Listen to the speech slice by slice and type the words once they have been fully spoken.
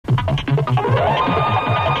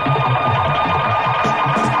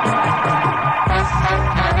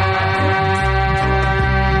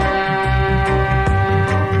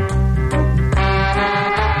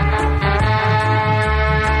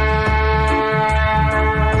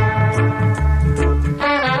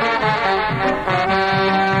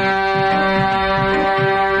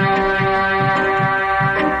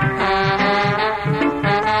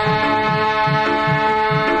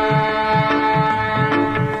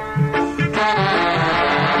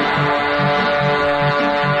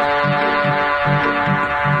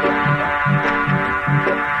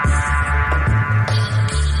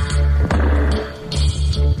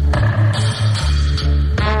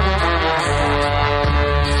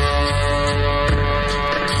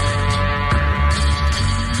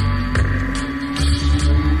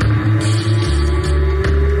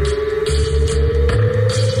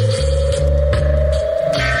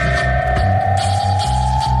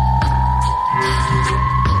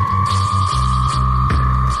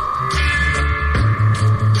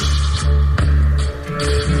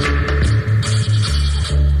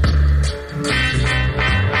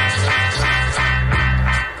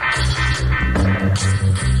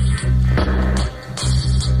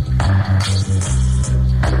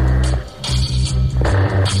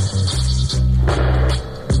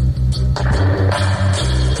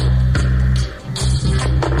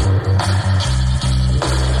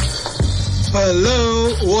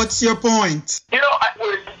Hello, what's your point? You know, I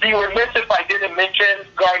would be remiss if I didn't mention,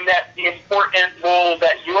 Garnett, the important role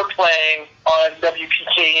that you're playing on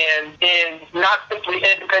WPKN in not simply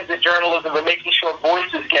independent journalism, but making sure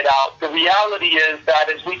voices get out. The reality is that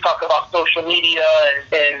as we talk about social media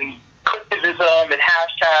and criticism and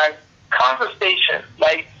hashtags, conversation,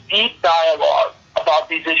 like deep dialogue about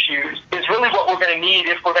these issues is really what we're going to need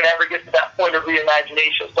if we're going to ever get to that point of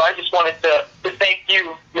reimagination. So I just wanted to thank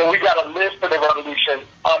you. You know, we've got to live for the revolution,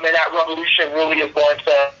 and that revolution really is going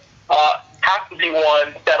to have to be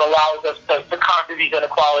one that allows us to conquer these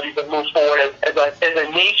inequalities and move forward as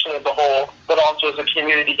a nation as a whole, but also as a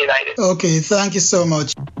community united. Okay, thank you so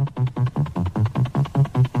much.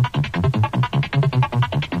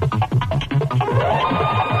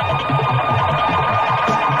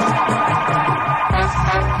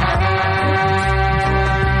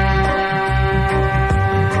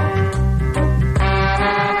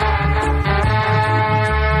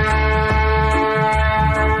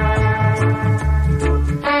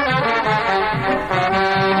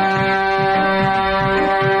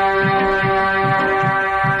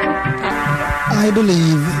 I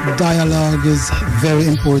believe dialogue is very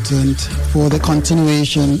important for the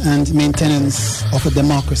continuation and maintenance of a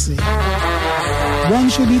democracy. One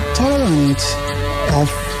should be tolerant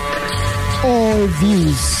of all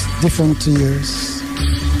views different to yours.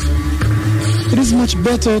 It is much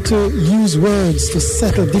better to use words to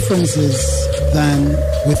settle differences than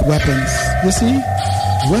with weapons. You see,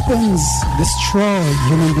 weapons destroy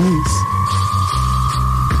human beings.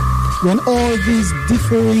 When all these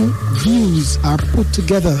differing views are put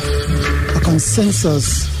together, a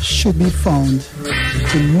consensus should be found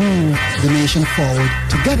to move the nation forward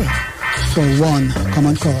together for one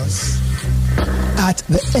common cause. At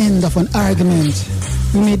the end of an argument,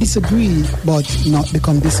 we may disagree, but not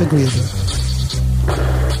become disagreeable.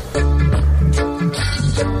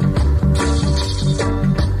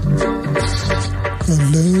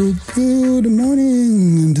 Hello, good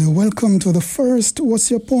morning, and welcome to the first What's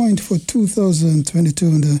Your Point for 2022.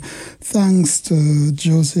 And thanks to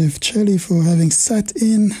Joseph Chelly for having sat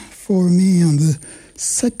in for me on the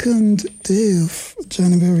second day of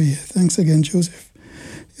January. Thanks again, Joseph.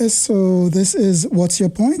 Yes, so this is What's Your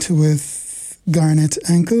Point with Garnett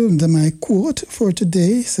Ankle. And my quote for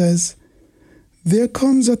today says, "There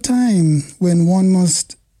comes a time when one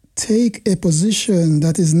must take a position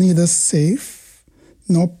that is neither safe,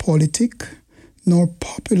 nor politic, nor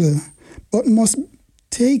popular, but must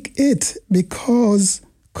take it because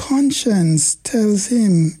conscience tells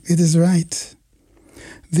him it is right.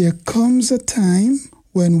 There comes a time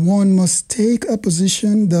when one must take a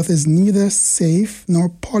position that is neither safe, nor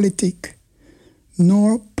politic,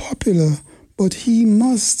 nor popular, but he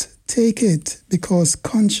must take it because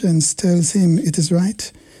conscience tells him it is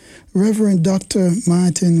right." Reverend Dr.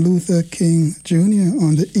 Martin Luther King Jr.,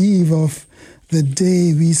 on the eve of the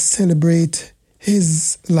day we celebrate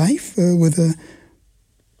his life with a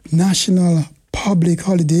national public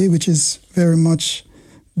holiday, which is very much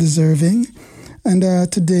deserving. And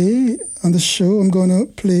today on the show, I'm going to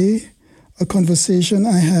play a conversation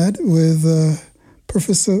I had with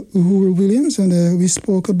Professor Uhuru Williams, and we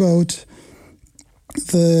spoke about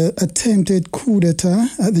the attempted coup d'etat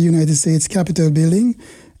at the United States Capitol building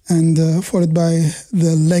and followed by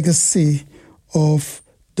the legacy of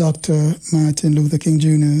Dr. Martin Luther King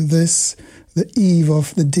Jr. This, the eve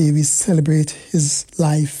of the day we celebrate his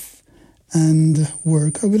life and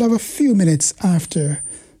work. We'll have a few minutes after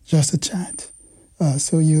just a chat.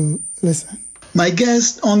 So you listen. My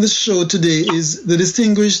guest on the show today is the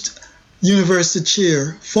distinguished University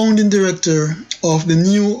Chair, Founding Director of the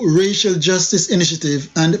New Racial Justice Initiative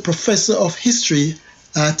and Professor of History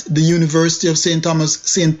at the University of St. Thomas,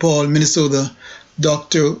 St. Paul, Minnesota,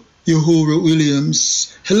 Dr. Uhuru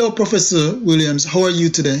Williams. Hello, Professor Williams. How are you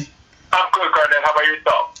today? I'm good, Garnet. How about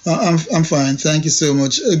yourself? I'm fine. Thank you so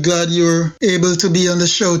much. Glad you're able to be on the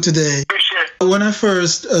show today. Appreciate it. When I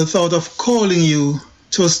first thought of calling you,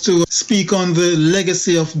 it was to speak on the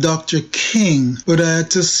legacy of Dr. King, but I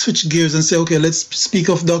had to switch gears and say, okay, let's speak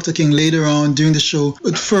of Dr. King later on during the show,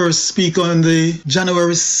 but first speak on the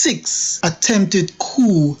January 6th attempted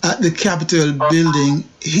coup at the Capitol building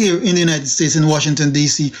here in the United States in Washington,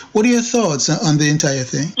 D.C. What are your thoughts on the entire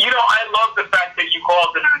thing? You know, I love the fact that you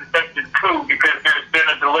called it an attempted coup because there's been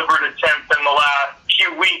a deliberate attempt in the last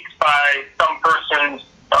few weeks by some persons,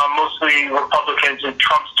 mostly Republicans and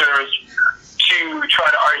Trumpsters, to try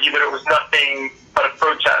to argue that it was nothing but a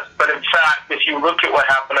protest. But in fact, if you look at what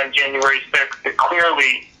happened on January 6th, it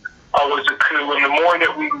clearly was a coup. And the more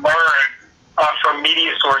that we learn from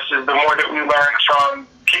media sources, the more that we learn from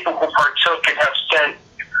people who partook and have sent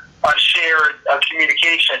shared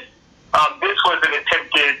communication, this was an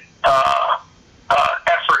attempted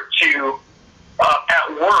effort to, at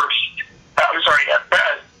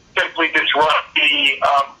best, simply disrupt the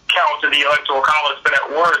count of the Electoral College, but at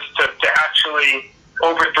worst, to actually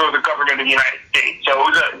overthrow the government of the United States. So it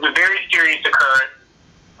was a very serious occurrence,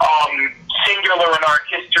 singular in our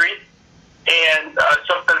history, and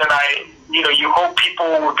something that you hope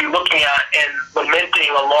people would be looking at and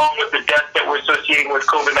lamenting along with the deaths that we're associating with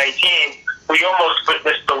COVID-19. We almost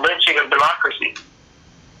witnessed the lynching of democracy.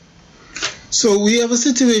 So we have a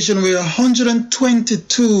situation where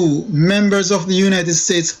 122 members of the United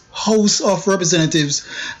States House of Representatives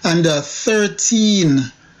and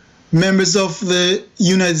 13 members of the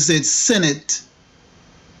United States Senate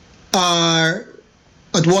are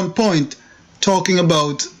at one point talking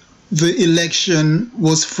about the election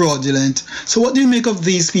was fraudulent. So what do you make of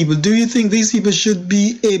these people? Do you think these people should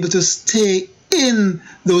be able to stay in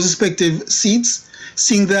those respective seats,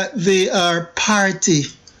 seeing that they are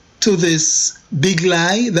party to this big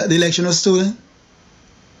lie that the election was stolen?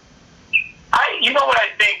 You know what I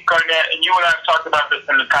think, Garnett, and you and I have talked about this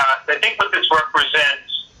in the past. I think what this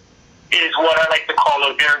represents is what I like to call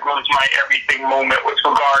a there goes my everything moment with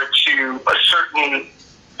regard to a certain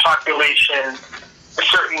population, a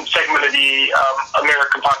certain segment of the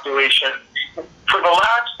American population. For the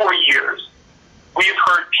last 4 years, we've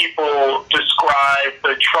heard people describe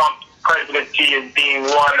the Trump presidency as being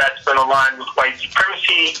one that's been aligned with white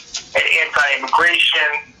supremacy and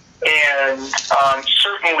anti-immigration and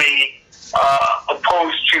certainly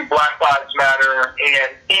opposed to Black Lives Matter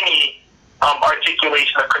and any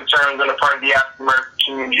articulation of concerns on the part of the African American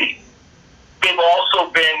community. They've also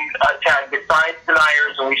been tagged as science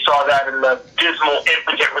deniers, and we saw that in the dismal,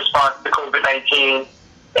 impotent response to COVID-19,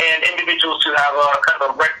 and individuals who have a kind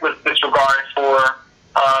of a reckless disregard for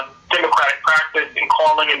democratic practice and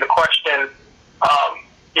calling into question,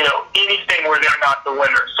 anything where they're not the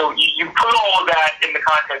winner. So you put all of that in the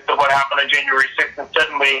context of what happened on January 6th, and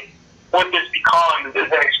suddenly what this becomes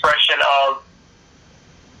is an expression of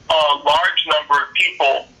a large number of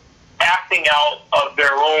people acting out of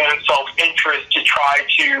their own self-interest to try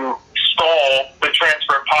to stall the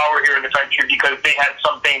transfer of power here in the country because they had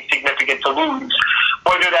something significant to lose.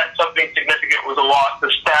 Whether that something significant was a loss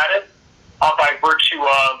of status by virtue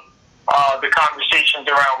of the conversations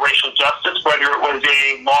around racial justice, whether it was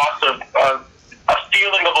a loss of a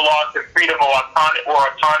feeling of a loss of freedom or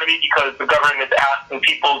autonomy because the government is asking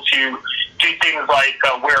people to do things like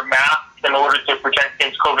wear masks in order to protect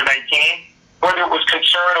against COVID-19, whether it was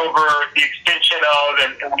concern over the extension of,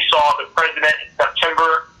 and we saw the president in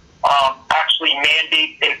September actually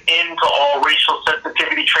mandate an end to all racial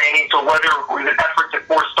sensitivity training, so whether it was an effort to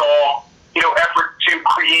forestall, effort to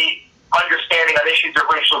create understanding on issues of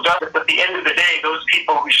racial justice. At the end of the day, those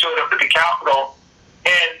people who showed up at the Capitol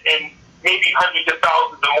and maybe hundreds of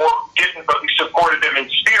thousands or more who didn't, but who supported them in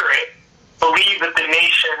spirit, believe that the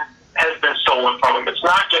nation has been stolen from them. It's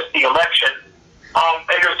not just the election.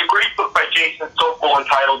 And there's a great book by Jason Sokol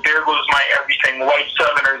entitled There Goes My Everything, White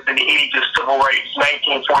Southerners in the Age of Civil Rights,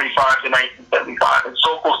 1945 to 1975. And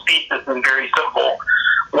Sokol's thesis is very simple.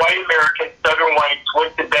 White Americans, Southern whites,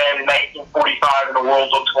 went to bed in 1945 and the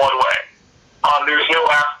world looked one way. There's no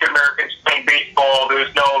African Americans playing baseball.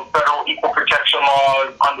 There's no of federal equal protection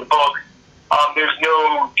laws on the books. There's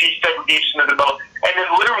no desegregation of the bill. And then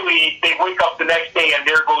literally they wake up the next day and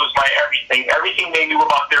there goes my everything. Everything they knew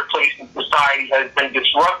about their place in society has been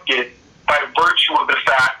disrupted by virtue of the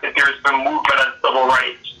fact that there's been movement on civil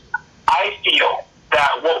rights. I feel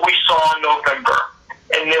that what we saw in November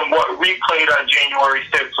and then what replayed on January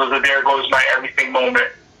 6th was a there goes my everything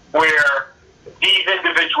moment, where these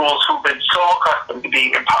individuals who've been so accustomed to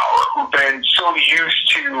being in power, who've been so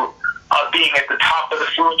used to being at the top of the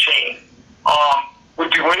food chain,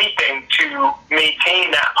 would do anything to maintain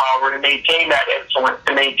that power, to maintain that influence,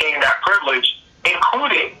 to maintain that privilege,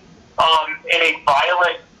 including in a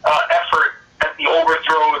violent effort at the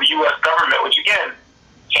overthrow of the U.S. government, which again,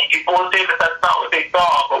 some people will say that that's not what they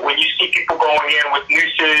saw, but when you see people going in with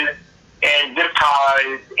nooses and zip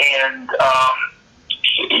ties and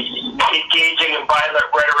engaging in violent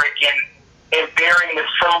rhetoric and bearing the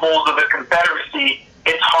symbols of the Confederacy,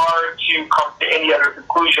 it's hard to come to any other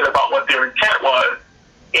conclusion about what their intent was.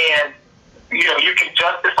 And, you can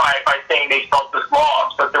justify it by saying they felt this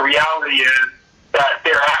loss, but the reality is that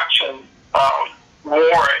their actions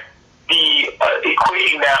warrant the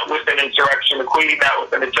equating that with an insurrection, equating that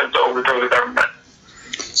with an attempt to overthrow the government.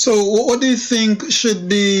 So what do you think should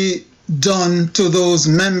be done to those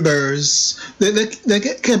members?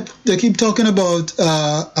 They keep talking about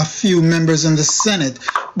a few members in the Senate,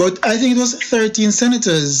 but I think it was 13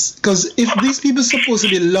 senators, because if these people are supposed to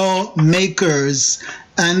be lawmakers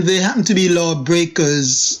and they happen to be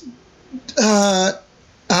lawbreakers,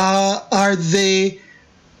 are they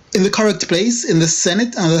in the correct place in the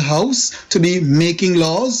Senate and the House to be making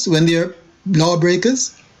laws when they're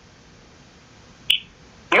lawbreakers?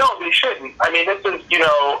 No, they shouldn't. I mean, this is,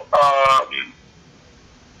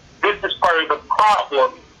 this is part of the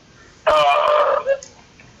problem.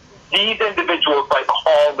 These individuals like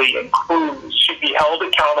Hawley and Cruz should be held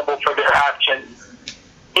accountable for their actions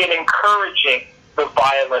in encouraging the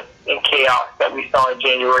violence and chaos that we saw on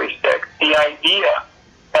January 6th. The idea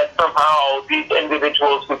that somehow these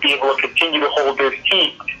individuals would be able to continue to hold their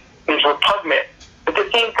seat is repugnant. At the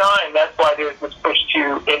same time, that's why there's this push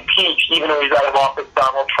to impeach, even though he's out of office,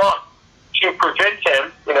 Donald Trump, to prevent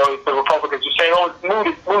him. The Republicans are saying,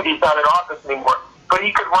 it's moot, he's not in office anymore. But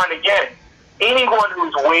he could run again. Anyone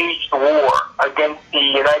who's waged war against the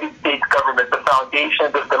United States government, the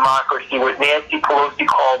foundations of democracy, what Nancy Pelosi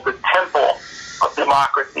called the temple of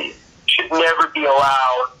democracy, should never be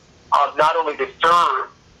allowed not only to serve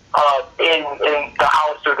in the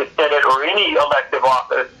House or the Senate or any elective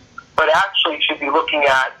office, but actually should be looking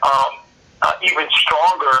at even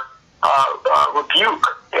stronger rebuke,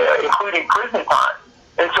 including prison time.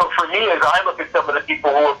 And so for me, as I look at some of the people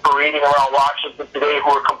who are parading around Washington today who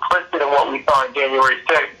are complicit in what we saw on January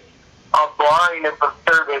 6th, barring them from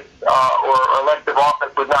service or elective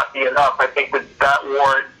office would not be enough. I think that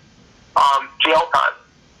warrants jail time.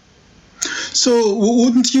 So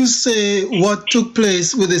wouldn't you say what took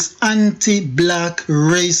place with this anti-black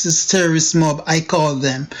racist terrorist mob, I call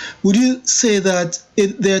them, would you say that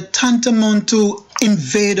they're tantamount to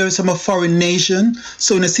invaders from a foreign nation?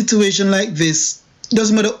 So in a situation like this, it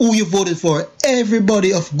doesn't matter who you voted for,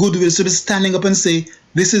 everybody of goodwill should be standing up and say,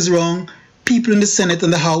 this is wrong. People in the Senate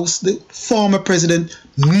and the House, the former president,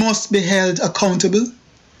 must be held accountable?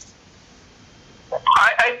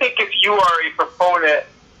 I think if you are a proponent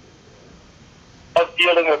of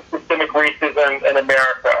dealing with systemic racism in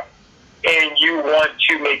America, and you want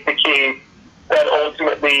to make the case that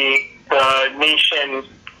ultimately the nation,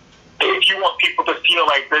 if you want people to feel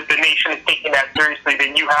like the nation is taking that seriously,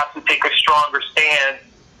 then you have to take a stronger stand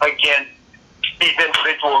against these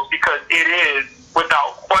individuals, because it is,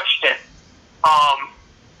 without question,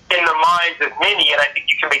 in the minds of many, and I think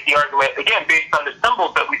you can make the argument, again, based on the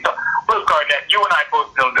symbols that we saw. Look, Garnett, you and I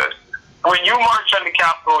both know this. When you march on the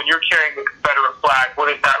Capitol and you're carrying the Confederate flag,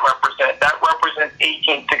 what does that represent? That represents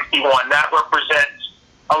 1861. That represents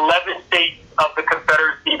 11 states of the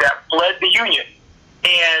Confederacy that fled the Union.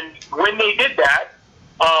 And when they did that,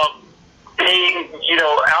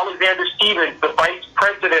 Alexander Stephens, the vice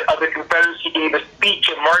president of the Confederacy, gave a speech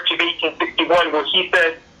in March of 1861 where he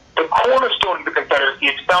said, the cornerstone of the Confederacy,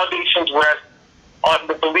 its foundations rest on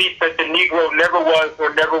the belief that the Negro never was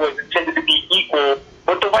or never was intended to be equal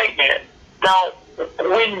with the white man. Now,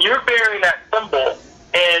 when you're bearing that symbol,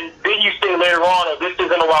 and then you say later on, oh, this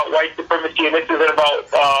isn't about white supremacy and this isn't about,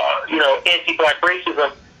 anti-black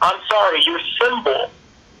racism, I'm sorry, your symbol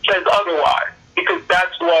says otherwise, because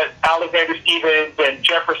that's what Alexander Stephens and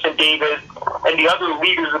Jefferson Davis and the other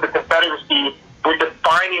leaders of the Confederacy were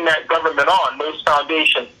defining that government on, those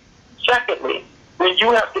foundations. Secondly, when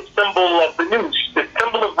you have the symbol of the noose, the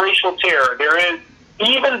symbol of racial terror, there is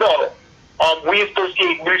even though we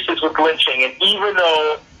associate nooses with lynching, and even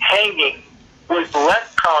though hanging was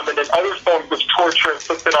less common than other forms of torture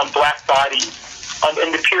inflicted on black bodies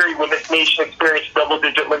in the period when this nation experienced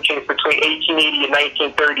double-digit lynchings between 1880 and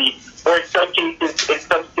 1930, or in some cases, in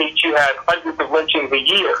some states, you had hundreds of lynchings a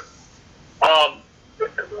year.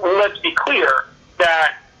 Let's be clear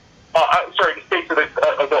that, the states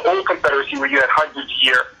of the old Confederacy where you had hundreds a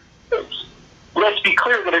year. Let's be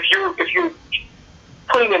clear that if you're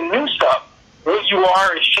putting a noose up, what you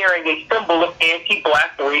are is sharing a symbol of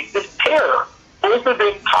anti-black racist terror. Both of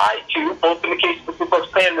them tied to, both in the case of the Ku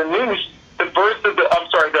Klux Klan, the noose, the birth of the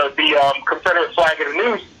Confederate flag and the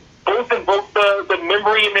noose, both invoke the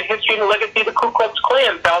memory and the history and the legacy of the Ku Klux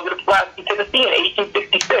Klan, founded in Pulaski, Tennessee in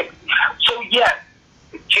 1866. So yes,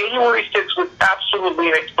 January 6th was absolutely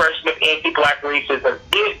an expression of anti-black racism.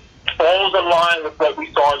 It falls in line with what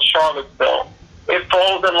we saw in Charlottesville. It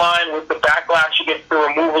falls in line with the backlash against the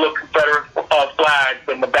removal of Confederate flags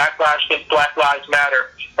and the backlash against Black Lives Matter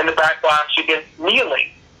and the backlash against kneeling.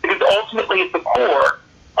 Because ultimately, at the core,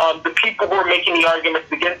 the people who are making the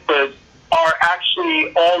arguments against this are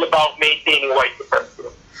actually all about maintaining white supremacy.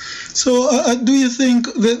 So do you think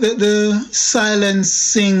the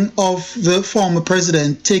silencing of the former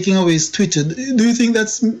president, taking away his Twitter, do you think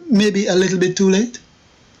that's maybe a little bit too late?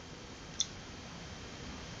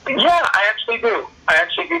 Yeah, I actually do. I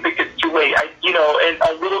actually do think it's too late. And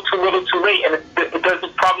a little too late, and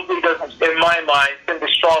it probably doesn't, in my mind, send a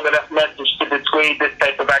strong enough message to dissuade this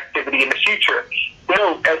type of activity in the future.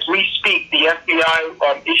 As we speak, the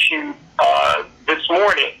FBI issued this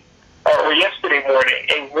morning, or yesterday morning,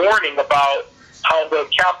 a warning about how the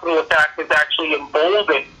Capitol attack has actually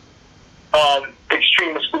emboldened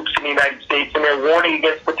extremist groups in the United States, and they're warning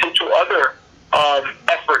against potential other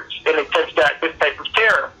efforts in attempt at this type of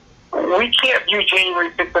terror. We can't view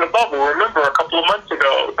January 6th in a bubble. Remember, a couple of months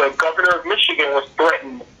ago, the governor of Michigan was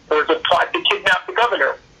threatened. There was a plot to kidnap the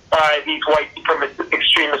governor by these white supremacist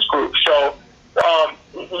extremist groups. So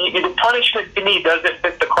the punishment, to me, doesn't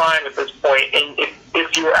fit the crime at this point. And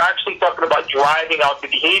if you're actually talking about driving out the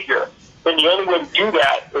behavior, then the only way to do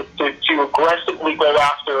that is to aggressively go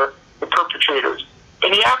after the perpetrators.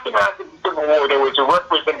 In the aftermath of the Civil War, there was a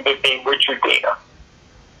representative named Richard Dana.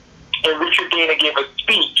 And Richard Dana gave a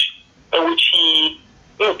speech in which he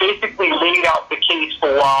basically laid out the case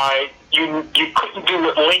for why you couldn't do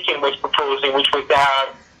what Lincoln was proposing, which was to have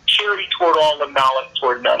charity toward all and malice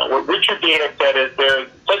toward none. And what Richard Dana said is there's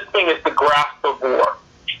such thing as the grasp of war.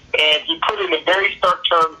 And he put it in very stark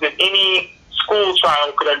terms that any school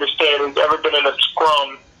child could understand who's ever been in a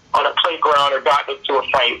scrum on a playground or gotten into a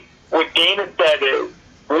fight. What Dana said is,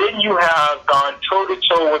 when you have gone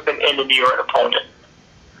toe-to-toe with an enemy or an opponent,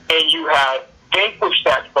 and you have vanquished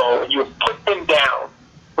that foe, and you have put them down,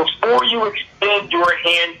 before you extend your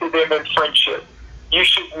hand to them in friendship, you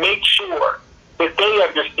should make sure that they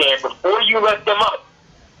understand, before you let them up,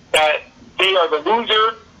 that they are the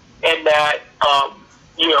loser, and that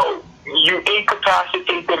you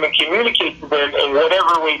incapacitate them and communicate to them in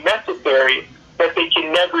whatever way necessary that they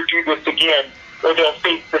can never do this again, or they'll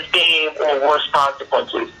face the same or worse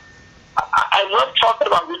consequences. I love talking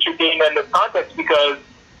about Richard Dana in this context because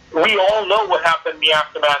we all know what happened in the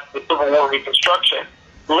aftermath of the Civil War Reconstruction.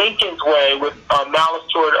 Lincoln's way, with malice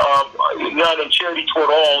toward none and charity toward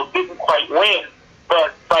all, didn't quite win.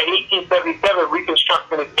 But by 1877,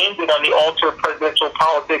 Reconstruction has ended on the altar of presidential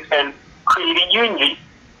politics and creating unity.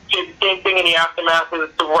 Did the same thing in the aftermath of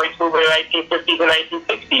the Civil Rights Movement in the 1950s and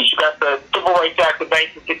 1960s. You got the Civil Rights Act of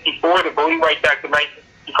 1964, the Voting Rights Act of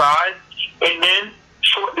 1965, and then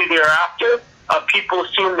shortly thereafter, people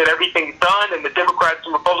assume that everything's done, and the Democrats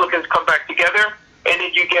and Republicans come back together, and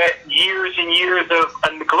then you get years and years of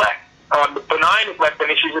neglect, the benign neglect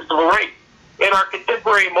on issues of civil rights. In our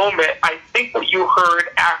contemporary moment, I think what you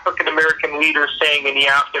heard African American leaders saying in the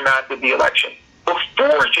aftermath of the election,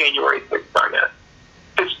 before January 6th, on that,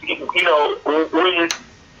 when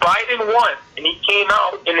Biden won, and he came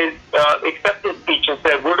out in his acceptance speech and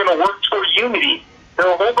said, we're going to work toward unity, there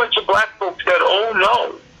were a whole bunch of black folks said, oh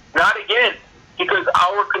no, not again. Because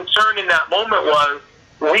our concern in that moment was,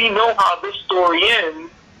 we know how this story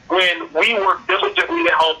ends when we work diligently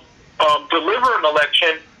to help deliver an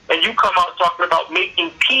election, and you come out talking about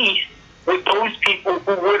making peace with those people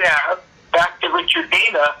who would have, back to Richard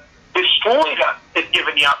Dana, destroyed us if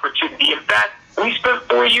given the opportunity. In fact, we spent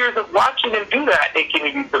 4 years of watching them do that in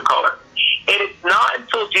communities of color. And it's not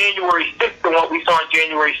until January 6th and what we saw on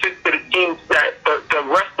January 6th that it seems that the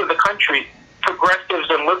rest of the country, progressives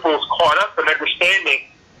and liberals, caught up in understanding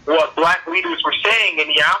what black leaders were saying in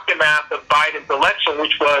the aftermath of Biden's election,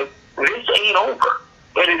 which was, this ain't over.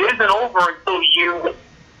 But it isn't over until you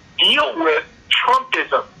deal with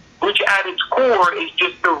Trumpism, which at its core is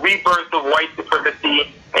just the rebirth of white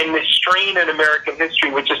supremacy and the strain in American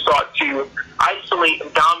history, which is sought to isolate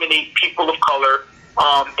and dominate people of color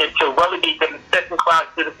and to relegate them to second-class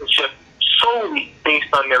citizenship solely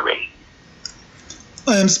based on their race.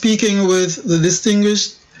 I am speaking with the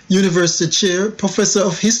distinguished university chair, professor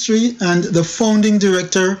of history, and the founding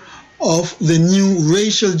director of the new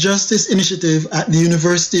Racial Justice Initiative at the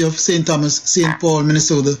University of St. Thomas, St. Paul,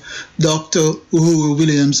 Minnesota, Dr. Uhuru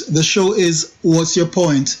Williams. The show is What's Your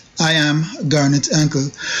Point? I am Garnet Ankle.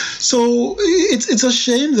 So it's a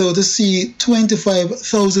shame, though, to see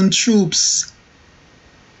 25,000 troops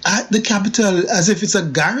at the Capitol as if it's a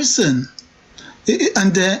garrison.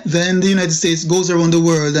 And then the United States goes around the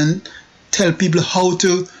world and tell people how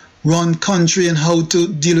to run country and how to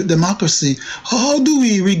deal with democracy. How do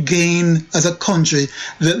we regain as a country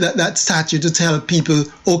that stature to tell people,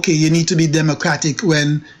 okay, you need to be democratic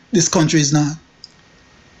when this country is not?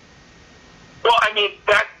 Well, I mean,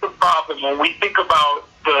 that's the problem. When we think about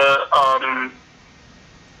the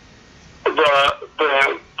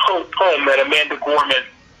poem that Amanda Gorman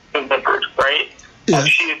delivered, right? Yes.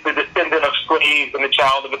 She is the descendant of slaves and the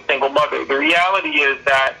child of a single mother. The reality is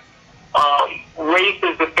that race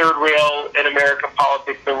is the third rail in American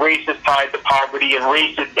politics. The race is tied to poverty, and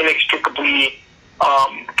race is inextricably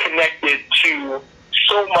connected to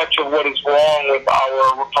so much of what is wrong with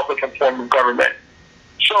our Republican form of government.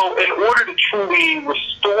 So in order to truly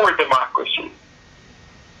restore democracy,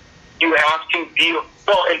 you have to deal,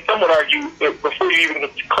 well, and some would argue, before you even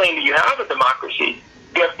claim that you have a democracy,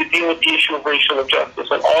 you have to deal with the issue of racial injustice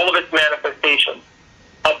and all of its manifestations.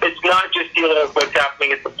 It's not just dealing with what's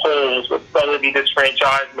happening at the polls, with felony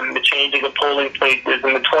disfranchisement and the changing of polling places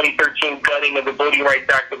and the 2013 gutting of the Voting Rights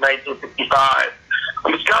Act of 1965.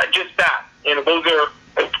 It's not just that. Those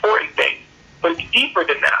are important things. But it's deeper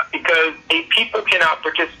than that, because a people cannot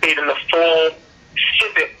participate in the full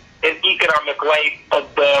civic and economic life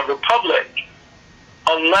of the republic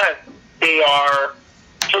unless they are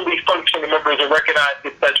fully functioning members and recognized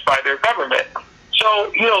as such by their government.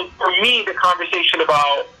 So, for me, the conversation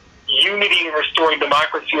about unity and restoring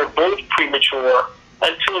democracy are both premature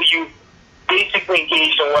until you basically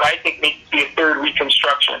engage in what I think needs to be a third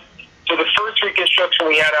Reconstruction. So the first Reconstruction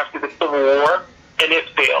we had after the Civil War, and it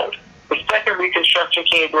failed. The second Reconstruction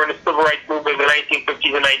came during the Civil Rights Movement in the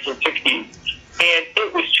 1950s and 1960s, and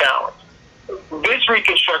it was challenged. This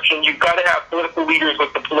Reconstruction, you've got to have political leaders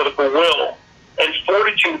with the political will and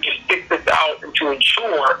fortitude to stick this out and to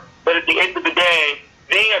ensure that at the end of the day,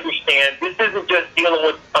 they understand this isn't just dealing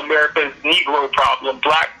with America's Negro problem,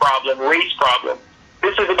 black problem, race problem.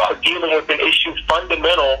 This is about dealing with an issue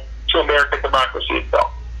fundamental to American democracy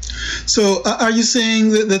itself. So are you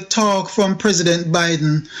saying that the talk from President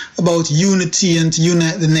Biden about unity and to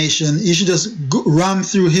unite the nation, you should just ram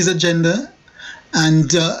through his agenda and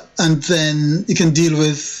then you can deal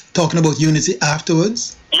with talking about unity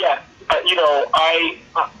afterwards? Yes.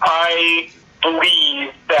 I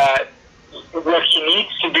believe that what he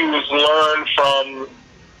needs to do is learn from,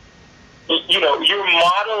 your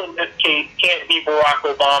model in this case can't be Barack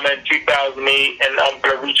Obama in 2008 and I'm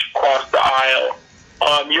going to reach across the aisle.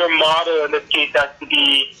 Your model in this case has to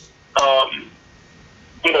be,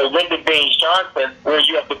 Lyndon Baines Johnson, where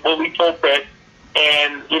you have the bully pulpit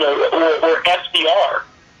and, or FDR,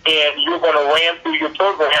 and you're going to ram through your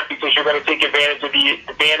program because you're going to take advantage of the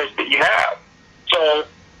advantage that you have. So,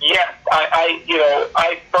 yes,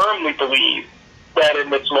 I firmly believe that in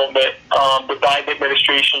this moment, the Biden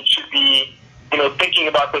administration should be, thinking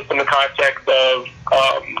about this in the context of,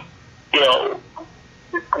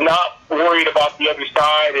 not worried about the other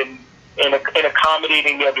side and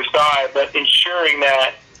accommodating the other side, but ensuring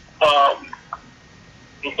that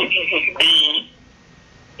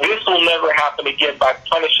this will never happen again by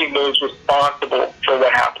punishing those responsible for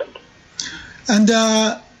what happened. And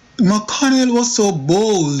McConnell was so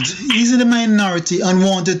bold. He's in the minority and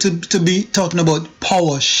wanted to be talking about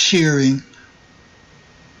power sharing.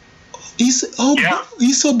 He's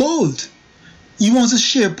so bold. He wants to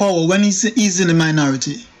share power when he's in the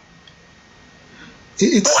minority.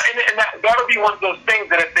 And that'll be one of those things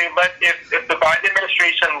that if the Biden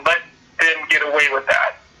administration let them get away with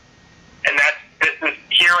that, and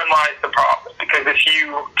herein lies the problem. Because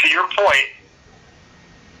to your point,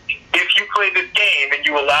 if you play this game and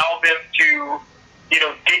you allow them to,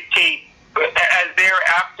 dictate as they're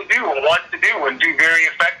apt to do and want to do and do very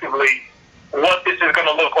effectively what this is going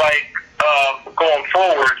to look like going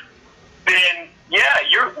forward, then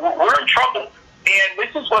we're in trouble. And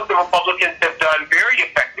this is what the Republicans have done very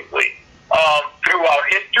effectively throughout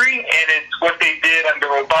history, and it's what they did under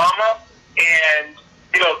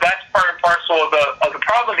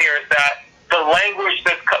language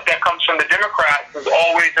that comes from the Democrats is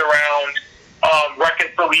always around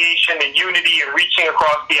reconciliation and unity and reaching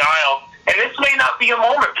across the aisle. And this may not be a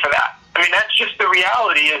moment for that. I mean, that's just the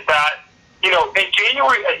reality is that, in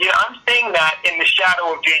January, I'm saying that in the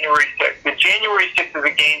shadow of January 6th. The January 6th is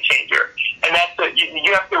a game changer. And that's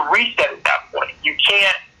you have to reset at that point. You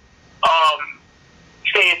can't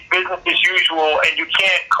say it's business as usual, and you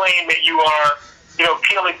can't claim that you are,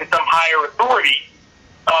 appealing to some higher authority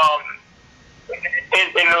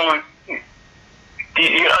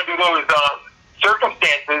under those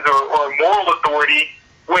circumstances or moral authority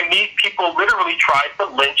when these people literally tried to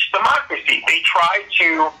lynch democracy. They tried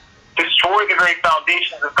to destroy the very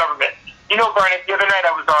foundations of government. Garnet, the other night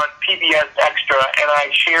I was on PBS Extra, and I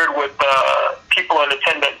shared with people in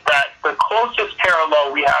attendance that the closest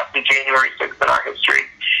parallel we have to January 6th in our history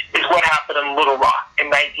is what happened in Little Rock in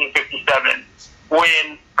 1957,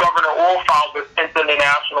 when Governor Ohlfeld was sent in the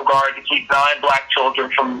National Guard to keep 9 black children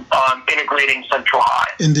from integrating Central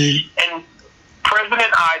High. Indeed. And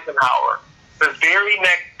President Eisenhower, the very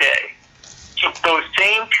next day, took those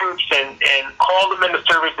same troops and called them into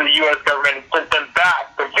service of the U.S. government and sent them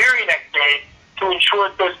back the very next day to ensure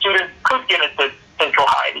that those students could get into Central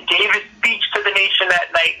High. He gave a speech to the nation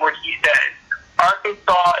that night where he said,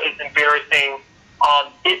 Arkansas is embarrassing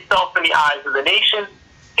itself in the eyes of the nation,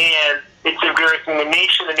 and it's embarrassing the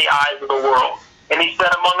nation in the eyes of the world. And he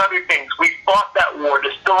said, among other things, we fought that war,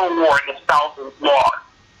 the Civil War in the South is lost.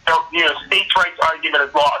 So, states' rights argument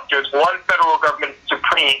is lost. There's one federal government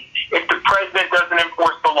supreme. If the president doesn't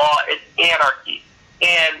enforce the law, it's anarchy.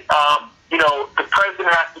 And, the president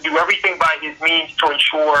has to do everything by his means to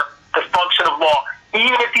ensure the function of law,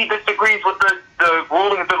 even if he disagrees with the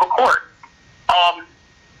rulings of a court.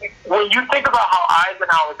 When you think about how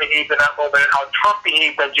Eisenhower behaved in that moment and how Trump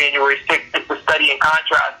behaved on January 6th, it's a study in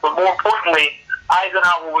contrast. But more importantly,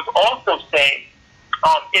 Eisenhower was also saying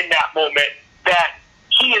in that moment that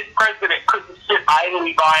he as president couldn't sit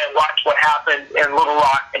idly by and watch what happened in Little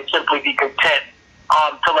Rock and simply be content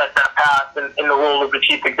to let that pass in the role of the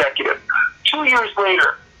chief executive. 2 years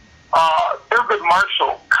later, Thurgood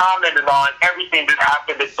Marshall commented on everything that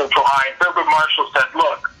happened at Central High. And Thurgood Marshall said,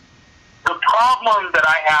 look, the problem that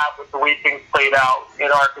I have with the way things played out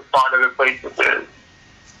in Arkansas and other places is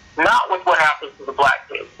not with what happens to the black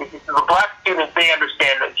kids. Because the black students, they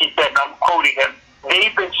understand this. He said, and I'm quoting him,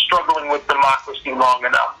 they've been struggling with democracy long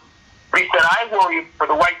enough. But he said, I worry for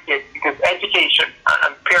the white kids because education,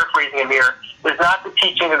 I'm paraphrasing him here, is not the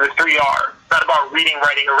teaching of the 3 R's. It's not about reading,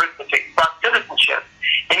 writing, arithmetic. It's about citizenship.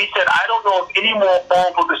 And he said, I don't know of any more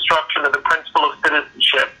horrible destruction of the principle of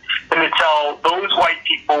citizenship than to tell those white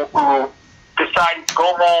people who decided to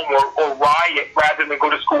go home or riot rather than go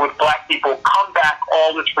to school with black people, come back,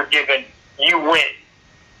 all is forgiven, you win.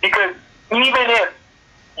 Because even if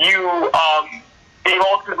they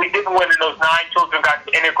ultimately didn't win and those 9 children got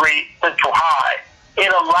to integrate Central High, in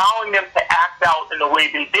allowing them to act out in the way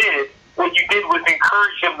they did, what you did was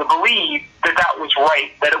encourage them to believe that that was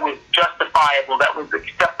right, that it was justifiable, that was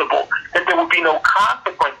acceptable, that there would be no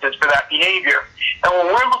consequences for that behavior. And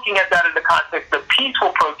when we're looking at that in the context of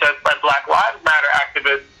peaceful protests by Black Lives Matter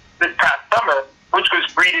activists this past summer, which was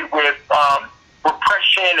greeted with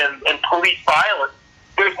repression and police violence,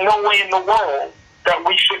 there's no way in the world that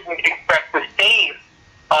we shouldn't expect the same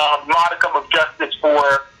modicum of justice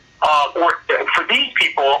for these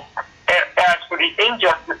people as for the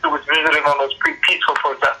injustice that was visited on those peaceful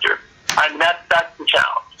protesters. And that's the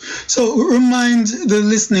challenge. So remind the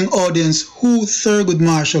listening audience who Thurgood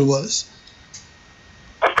Marshall was.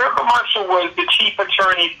 Thurgood Marshall was the chief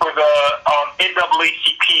attorney for the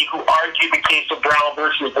NAACP who argued the case of Brown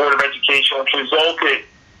versus Board of Education, which resulted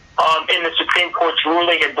in the Supreme Court's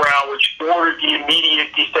ruling in Brown, which ordered the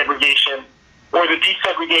immediate desegregation or the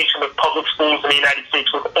desegregation of public schools in the United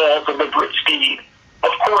States with all deliberate speed.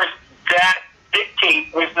 Of course, that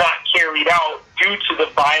dictate was not carried out due to the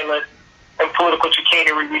violent and political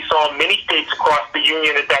chicanery we saw in many states across the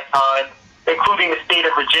Union at that time, including the state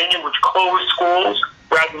of Virginia, which closed schools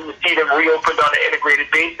rather than see them reopened on an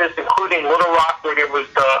integrated basis, including Little Rock, where there was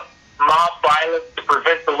the mob violence to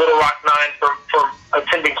prevent the Little Rock Nine from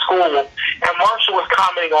attending school. And Marshall was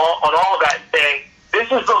commenting on all of that and saying, this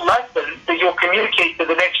is the lesson that you'll communicate to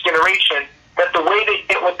the next generation, that the way they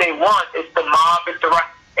get what they want is the mob, is the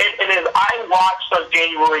right. And as I watched on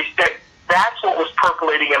January 6th, that's what was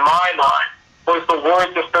percolating in my mind, was the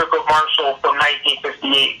words of Thurgood Marshall from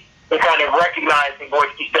 1958 and kind of recognizing what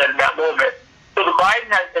he said in that moment. So the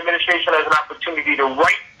Biden administration has an opportunity to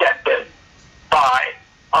right step this by,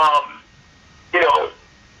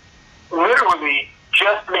 literally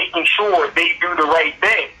just making sure they do the right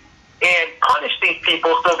thing and punish these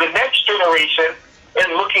people so the next generation generation,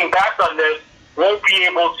 and looking back on this, won't be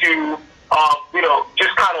able to,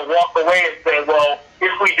 just kind of walk away and say, well,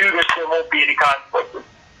 if we do this, there won't be any consequences.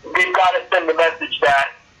 They've got to send the message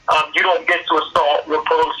that you don't get to assault what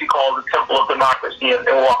Pelosi calls the temple of democracy and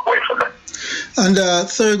walk away from it. And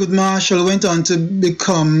Thurgood Marshall went on to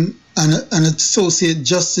become an associate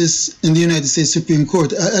justice in the United States Supreme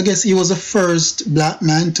Court. I guess he was the first black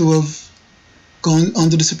man to have gone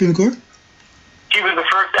onto the Supreme Court? He was the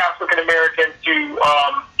first African-American to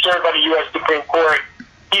serve on the U.S. Supreme Court.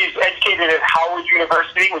 He's educated at Howard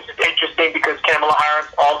University, which is interesting because Kamala Harris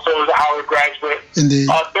also is a Howard graduate. Indeed.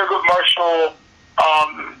 Thurgood Marshall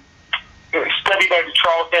studied under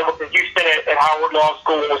Charles Hamilton Houston at Howard Law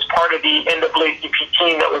School and was part of the NAACP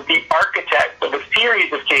team that was the architect of a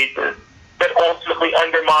series of cases that ultimately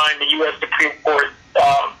undermined the U.S. Supreme Court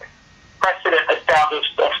precedent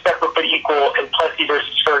established of separate but equal in Plessy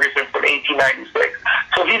versus Ferguson from 1896.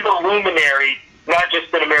 So he's a luminary, not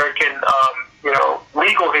just in American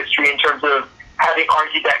legal history in terms of having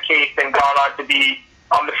argued that case and gone on to be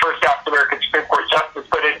the first African-American Supreme Court justice,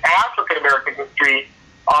 but in African-American history,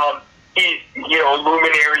 he's a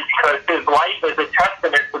luminary because his life is a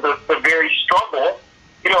testament to the very struggle.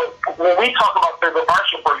 When we talk about Thurgood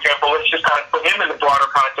Marshall, for example, let's just kind of put him in the broader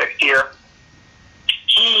context here.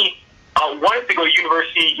 He wanted to go to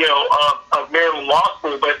University, of Maryland Law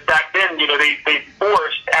School, but back then, they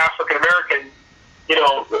forced African Americans.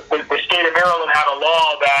 The state of Maryland had a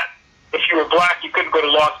law that if you were black, you couldn't go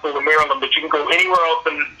to law school in Maryland, but you can go anywhere else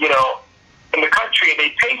in the country, and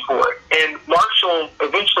they pay for it. And Marshall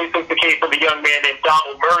eventually took the case of a young man named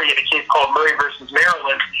Donald Murray in a case called Murray versus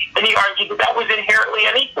Maryland, and he argued that was inherently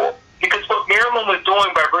unequal because what Maryland was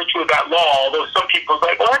doing by virtue of that law, although some people was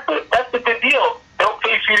like, well, that's a good deal. They don't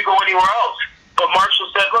pay for you to go anywhere else. But Marshall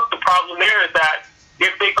said, look, the problem there is that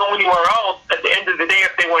if they go anywhere else, at the end of the day,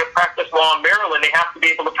 if they want to practice law in Maryland, they have to be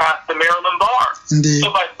able to pass the Maryland bar. Indeed. So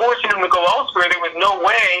by forcing them to go elsewhere, there was no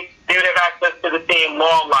way they would have access to the same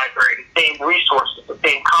law library, the same resources, the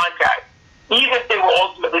same contacts. Even if they were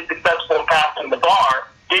ultimately successful in passing the bar,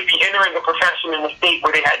 they'd be entering a profession in a state where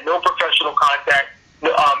they had no professional contact, no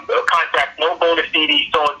bona fide,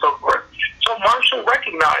 so on and so forth. So Marshall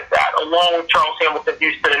recognized that, along with Charles Hamilton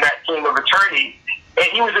Houston and that team of attorneys, and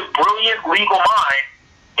he was a brilliant legal mind,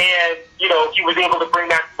 and, he was able to bring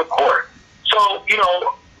that to the court. So,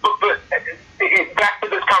 but back to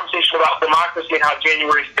this conversation about democracy and how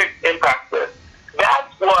January 6th impacts this.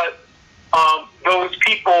 That's what those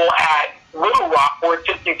people at Little Rock were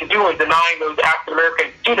attempting to do in denying those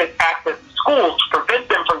African-American students access to schools to prevent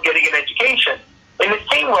them from getting an education. In the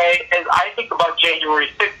same way as I think about January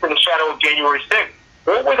 6th in the shadow of January 6th,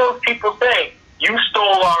 what were those people saying? You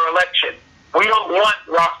stole our election. We don't want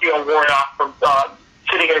Raphael Warnock from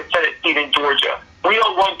sitting in a Senate seat in Georgia. We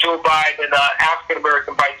don't want Joe Biden,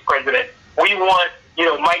 African-American vice president. We want,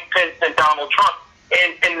 Mike Pence and Donald Trump.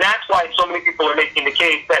 And that's why so many people are making the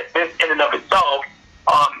case that this in and of itself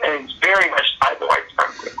is very much tied to white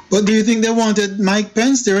supremacy. But do you think they wanted Mike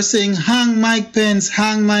Pence? They were saying, hang Mike Pence,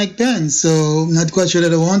 hang Mike Pence. So not quite sure that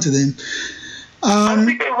they wanted him. I don't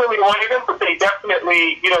think they really wanted him, but they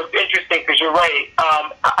definitely, it's interesting because you're right.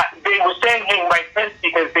 They were saying hang Mike Pence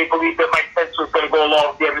because they believed that Mike Pence was going to go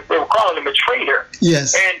along with the other. They were calling him a traitor.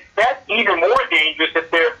 Yes. And that's even more dangerous if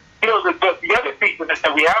they're, the other piece of this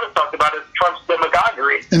that we haven't talked about is Trump's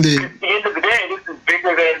demagoguery. Indeed. At the end of the day, this is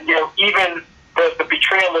bigger than, even the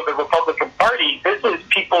betrayal of the Republican Party. This is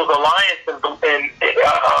people's alliance and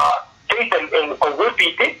faith in a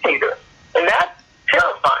would-be dictator. And that's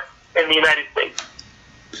terrifying in the United States.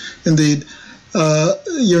 Indeed.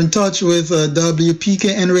 You're in touch with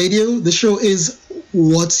WPKN Radio. The show is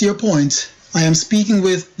What's Your Point? I am speaking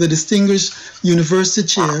with the distinguished university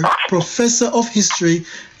chair, professor of history,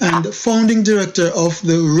 and founding director of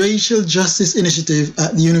the Racial Justice Initiative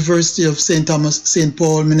at the University of St. Thomas, St.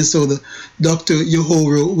 Paul, Minnesota, Dr.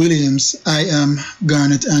 Uhuru Williams. I am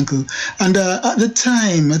Garnet Ankle. And at the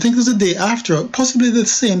time, I think it was the day after, possibly the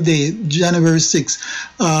same day, January 6th,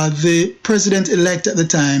 the president-elect at the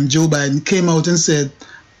time, Joe Biden, came out and said,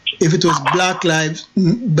 if it was Black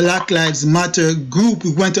Lives Matter group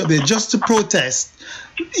who went up there just to protest,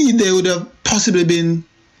 they would have possibly been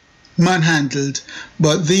manhandled.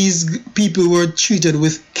 But these people were treated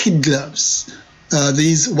with kid gloves,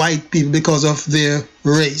 these white people, because of their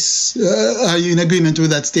race. Are you in agreement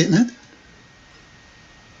with that statement?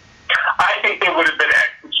 I think they would have been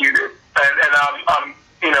executed. And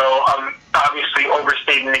I'm obviously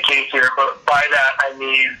overstating the case here, but by that I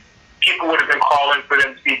mean people would have been calling for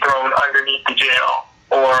them to be thrown underneath the jail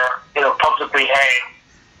or, publicly hanged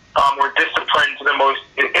or disciplined to the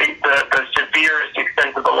severest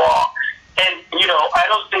extent of the law.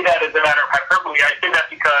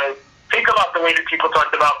 way that people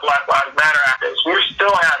talked about Black Lives Matter activists, we're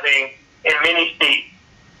still having, in many states,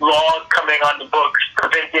 laws coming on the books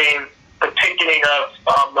preventing the picketing of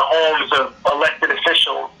the homes of elected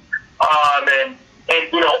officials, and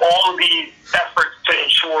all of these efforts to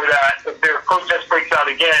ensure that if their protest breaks out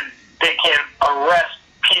again, they can arrest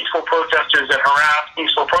peaceful protesters and harass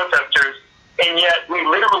peaceful protesters. And yet we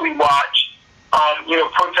literally watch,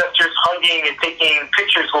 protesters hugging and taking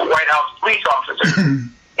pictures with White House police officers.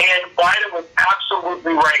 And Biden was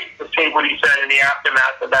absolutely right to say what he said in the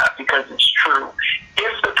aftermath of that, because it's true.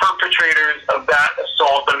 If the perpetrators of that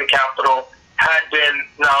assault on the Capitol had been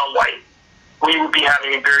non-white, we would be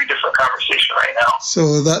having a very different conversation right now.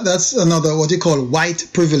 So that's another, what you call white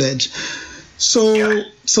privilege. So, yes.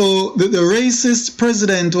 So the racist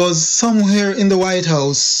president was somewhere in the White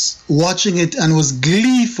House watching it and was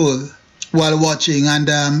gleeful while watching,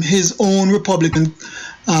 and his own Republican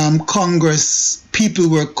Congress people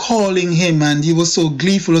were calling him, and he was so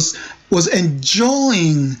gleeful, was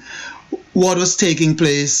enjoying what was taking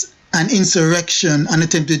place, an insurrection, an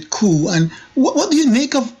attempted coup. And what do you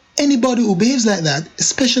make of anybody who behaves like that,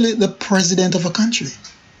 especially the president of a country?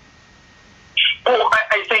 Well,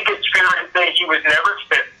 I think it's fair to say he was never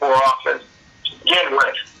fit for office to begin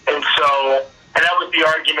with. And that was the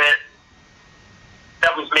argument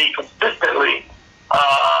that was made consistently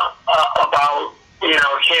about,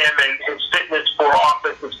 him and his fitness for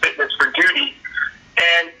office, his fitness for duty.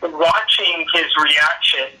 And watching his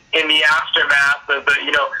reaction in the aftermath of the,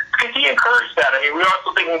 because he encouraged that. I mean, we were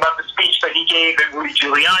also thinking about the speech that he gave, that Rudy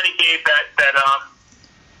Giuliani gave,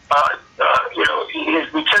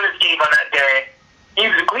 his lieutenants gave on that day. He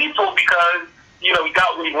was gleeful because, he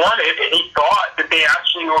got what he wanted, and he thought that they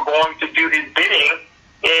actually were going to do his bidding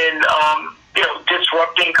in,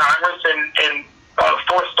 disrupting Congress and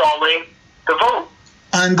forestalling the vote.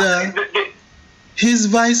 And his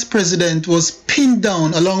vice president was pinned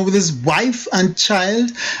down along with his wife and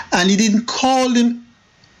child, and he didn't call him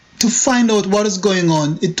to find out what is going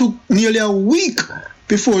on. It took nearly a week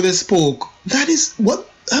before they spoke. That is what,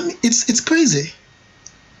 it's crazy.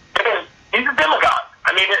 It is. He's a demagogue.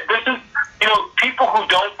 I mean, this is, people who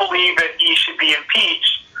don't believe that he should be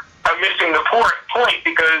impeached are missing the point,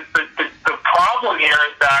 because the problem here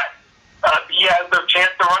is that he has the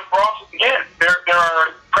chance to run for office again. There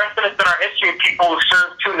are precedents in our history of people who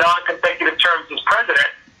served 2 non-consecutive terms as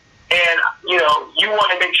president, and you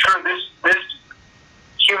want to make sure this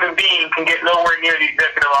human being can get nowhere near the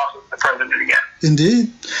executive office of the president again.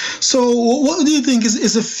 Indeed. So what do you think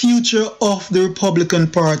is the future of the Republican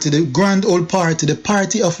Party, the grand old party, the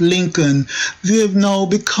party of Lincoln? They have now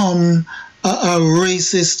become a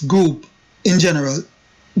racist group in general.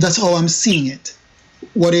 That's how I'm seeing it.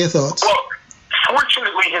 What are your thoughts? Well,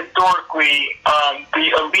 fortunately, historically,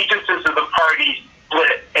 the allegiances of the party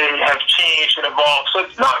split and have changed and evolved. So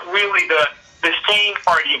it's not really the same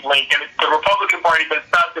party of Lincoln. It's the Republican Party, but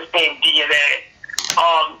it's not the same DNA.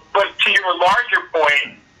 But to your larger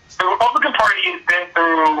point, the Republican Party has been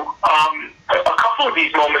through a couple of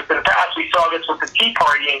these moments in the past. We saw this with the Tea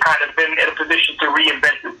Party and kind of been in a position to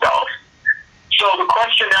reinvent itself. So the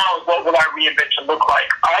question now is, what will our reinvention look like?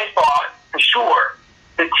 I thought, for sure,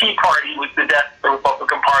 the Tea Party was the death of the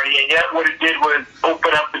Republican Party, and yet what it did was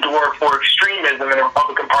open up the door for extremism in the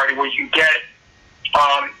Republican Party, where you get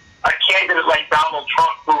a candidate like Donald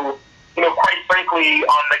Trump, who, quite frankly,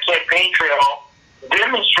 on the campaign trail,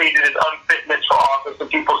 demonstrated his unfitness for office, and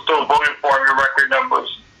people still voted for him in record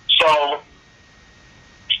numbers. So,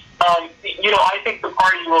 I think the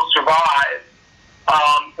party will survive.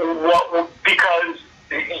 Because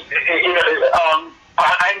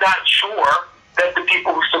I'm not sure that the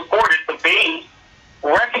people who supported the base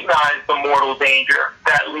recognize the mortal danger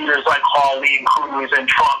that leaders like Hawley and Cruz and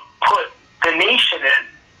Trump put the nation in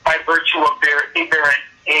by virtue of their ignorance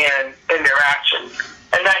and their actions.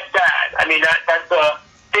 And that's sad. I mean, that's a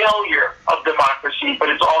failure of democracy, but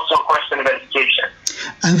it's also a question of education.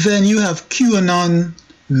 And then you have QAnon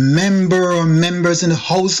members in the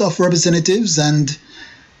House of Representatives, and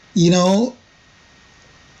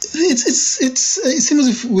it seems as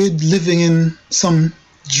if we're living in some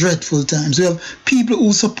dreadful times. We have people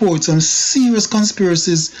who support some serious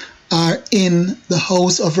conspiracies are in the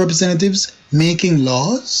House of Representatives making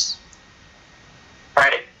laws.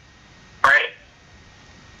 Right.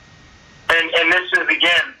 And this is,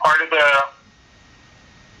 again, part of the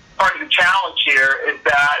challenge here is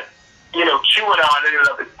that, QAnon in and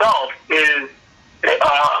of itself is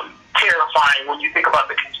terrifying when you think about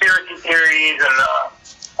the conspiracy theories and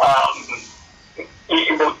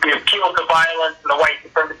the appeal to violence and the white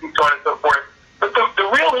supremacy, so on and so forth. But the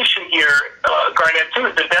real issue here, Garnett, too,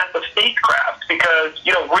 is the death of statecraft, because,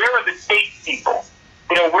 where are the statespeople?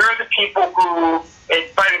 who, in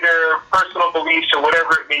spite of their personal beliefs or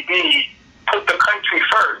whatever it may be, put the country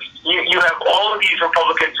first. You have all of these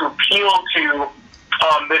Republicans who appeal to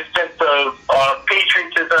this sense of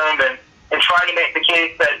patriotism and try to make the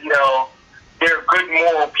case that, they're good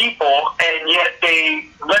moral people, and yet they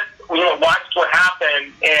watch what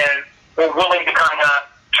happened and were willing to kind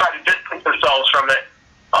of try to distance themselves from it.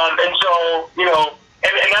 And so,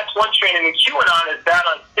 and that's one strain. And QAnon is that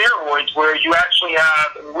on steroids, where you actually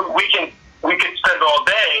have, we could spend all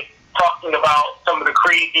day talking about some of the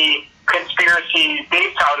crazy conspiracies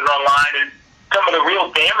they've touted online and some of the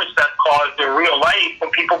real damage that's caused in real life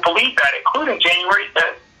when people believe that, including January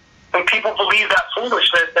 6th. When people believe that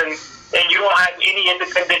foolishness and you don't have any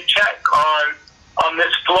independent check on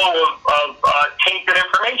this flow of tainted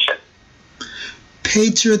information.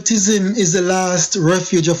 Patriotism is the last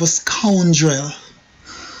refuge of a scoundrel.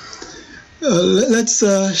 Let's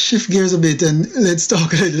shift gears a bit and let's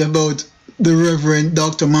talk a little about the Reverend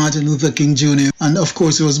Dr. Martin Luther King Jr. And of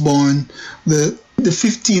course, he was born the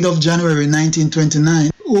 15th of January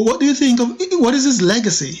 1929. What do you think of, what is his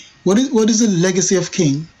legacy? What is the legacy of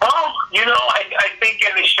King? I think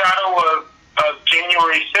in the shadow of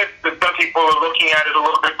January 6th, that some people are looking at it a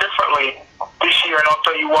little bit differently this year, and I'll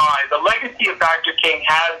tell you why. The legacy of Dr. King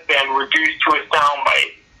has been reduced to a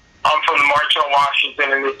soundbite from the March on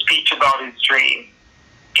Washington and the speech about his dream.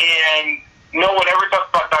 And no one ever talks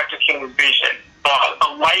about Dr. King's vision.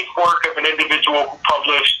 The life work of an individual who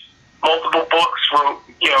published multiple books, wrote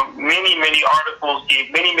many, many articles,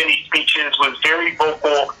 gave many, many speeches, was very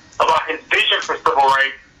vocal about his vision for civil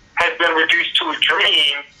rights, has been reduced to a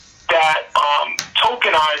dream that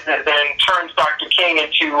tokenizes and turns Dr. King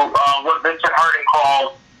into what Vincent Harding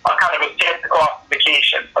called a kind of a Santa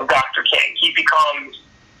Clausification of Dr. King. He becomes,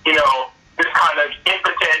 this kind of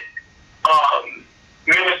impotent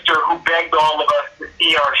minister who begged all of us to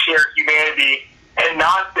see our shared humanity, and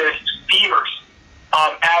not this fierce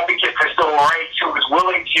advocate for civil rights who was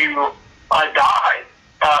willing to die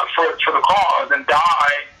for the cause and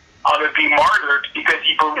die and be martyred because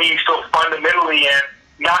he believed so fundamentally in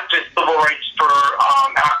not just civil rights for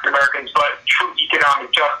African Americans, but true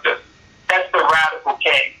economic justice. That's the radical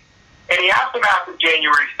King. In the aftermath of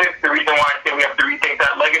January 6th, the reason why I say we have to rethink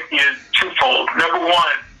that legacy is twofold. Number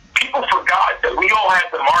one, people forgot that we all had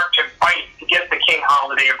to march and fight to get the King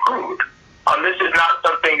holiday approved. This is not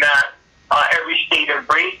something that every state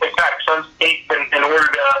embraced. In fact, some states, in order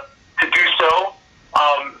to do so,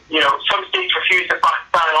 some states refused to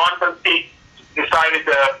sign on. Some states decided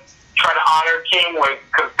to try to honor King with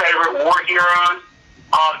Confederate war heroes.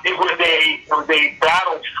 It was a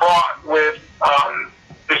battle fraught with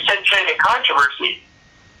dissension and controversy.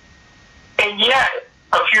 And yet,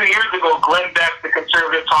 a few years ago, Glenn Beck, the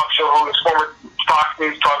conservative talk show host, former Fox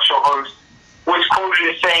News talk show host, was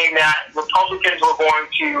quoted as saying that Republicans were going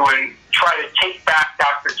to try to take back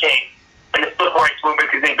Dr. King and the civil rights movement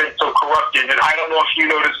because they've been so corrupted. And I don't know if you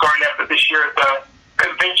noticed, Garnett, but this year at the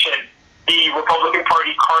convention, the Republican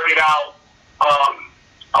Party carted out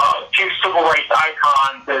a few civil rights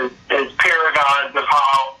icons as paragons of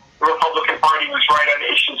how the Republican Party was right on the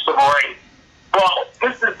issue of civil rights. Well,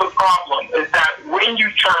 this is the problem, is that when you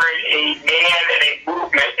turn a man and a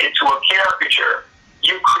movement into a caricature,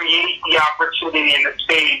 you create the opportunity in the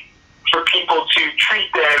space for people to treat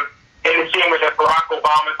them in the same way that Barack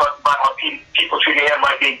Obama talks about how people treated him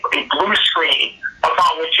like a blue screen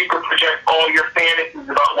upon which you could project all your fantasies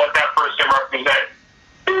about what that person represents.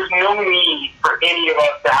 There's no need for any of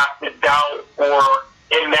us to have to doubt or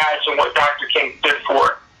imagine what Dr. King stood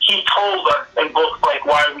for. He told us in books like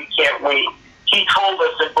Why We Can't Wait. He told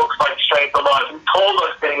us in books like Strength of Love. He told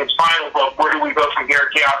us in his final book, Where Do We Go From Here,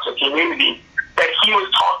 Chaos or Community, that he was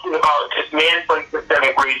talking about dismantling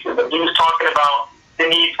systemic racism. He was talking about the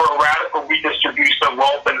need for a radical redistribution of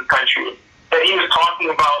wealth in the country. That he was talking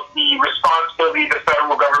about the responsibility of the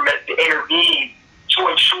federal government to intervene to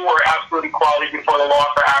ensure absolute equality before the law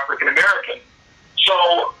for African Americans.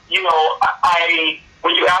 So,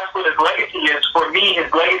 when you ask what his legacy is, for me,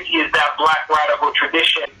 his legacy is that black radical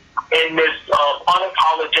tradition and this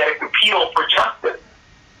unapologetic appeal for justice.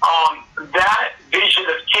 That vision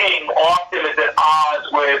of King often is at odds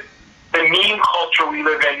with the meme culture we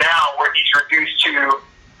live in now, where he's reduced to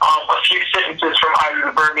a few sentences from either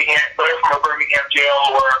from a Birmingham jail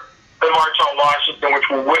or the March on Washington, which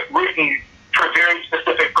were written for very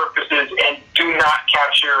specific purposes and do not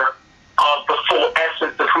capture the full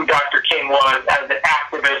essence of who Dr. King was as an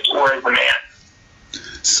activist or as a man.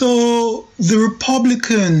 So the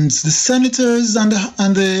Republicans, the senators and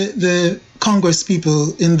the Congress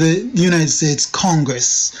people in the United States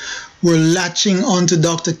Congress were latching onto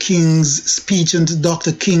Dr. King's speech and to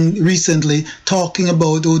Dr. King recently, talking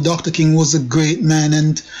about how Dr. King was a great man.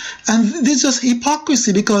 And there's just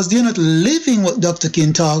hypocrisy because they're not living what Dr.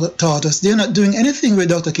 King taught us. They're not doing anything where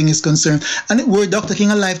Dr. King is concerned. And were Dr. King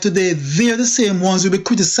alive today, they're the same ones who will be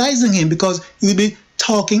criticizing him because he will be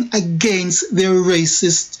talking against their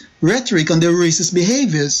racist rhetoric and their racist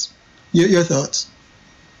behaviors. Your thoughts?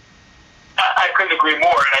 I couldn't agree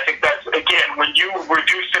more, and I think that's, again, when you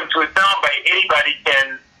reduce them to a soundbite, anybody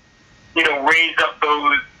can, raise up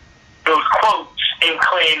those quotes and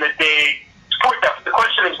claim that they support that. But the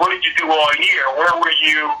question is, what did you do all year? Where were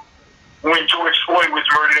you when George Floyd was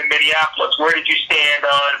murdered in Minneapolis? Where did you stand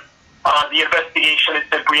on the investigation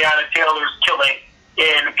into Breonna Taylor's killing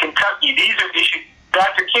in Kentucky? These are issues.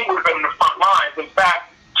 Dr. King would have been in the front lines. In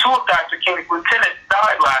fact, two of Dr. King's lieutenants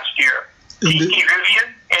died last year. T.T. Vivian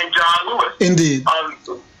and John Lewis. Indeed.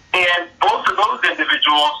 And both of those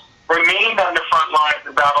individuals remained on the front lines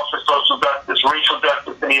of battle for social justice, racial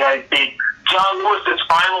justice in the United States. John Lewis's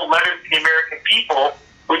final letter to the American people,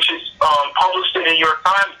 which is published in the New York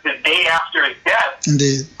Times the day after his death,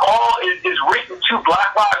 Indeed. is written to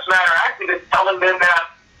Black Lives Matter activists telling them that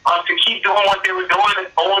to keep doing what they were doing and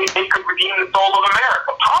only they could redeem the soul of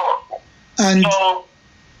America. Powerful.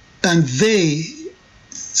 And they,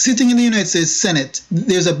 sitting in the United States Senate,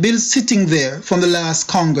 there's a bill sitting there from the last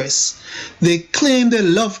Congress. They claim they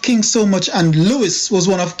love King so much, and Lewis was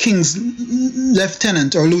one of King's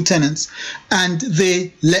lieutenants, and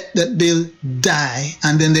they let that bill die,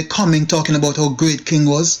 and then they're coming talking about how great King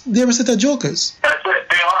was. They're a set of jokers. That's what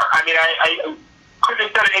they are. I mean, I couldn't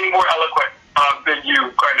have said it any more eloquent than you,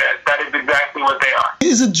 Garnett. That is exactly what they are. It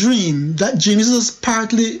is a dream. That dream is just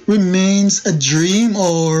partly remains a dream,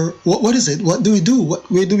 or what is it? What do we do?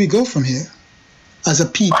 Where do we go from here as a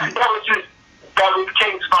people? That was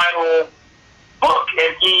King's final book,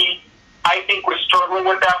 and he, I think, was struggling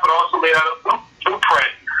with that, but also laid out a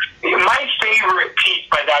blueprint. My favorite piece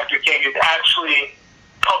by Dr. King is actually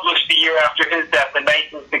published the year after his death in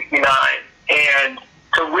 1969, and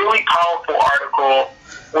it's a really powerful article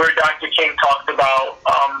where Dr. King talked about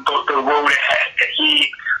the road ahead. And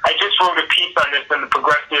I just wrote a piece on this in the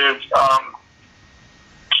Progressive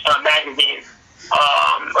magazine,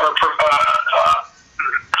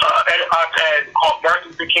 op-ed called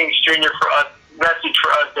Martin Luther King Jr. Message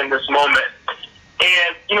for Us in This Moment.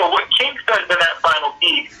 And, what King says in that final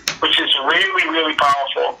piece, which is really, really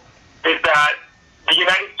powerful, is that the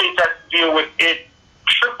United States has to deal with its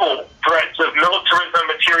triple threats of militarism,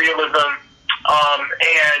 materialism,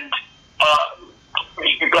 and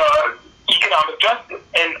economic justice.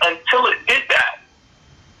 And until it did that,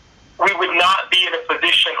 we would not be in a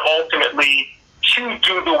position ultimately to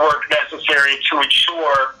do the work necessary to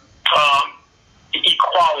ensure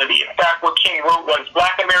equality. In fact, what King wrote was,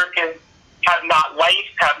 Black Americans have not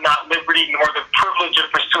life, have not liberty, nor the privilege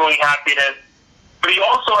of pursuing happiness. But he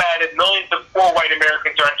also added millions of poor white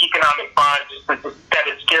Americans are on economic bonds that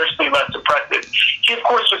is scarcely less oppressive. He, of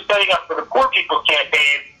course, was setting up for the Poor People's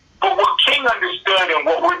Campaign, but what King understood and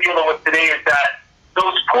what we're dealing with today is that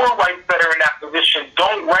those poor whites that are in that position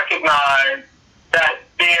don't recognize that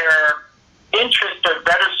their interests are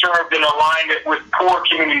better served in alignment with poor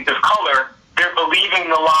communities of color. They're believing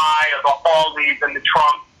the lie of the Hawleys and the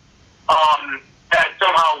Trumps, that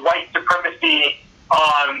somehow white supremacy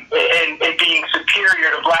and being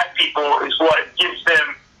superior to black people is what gives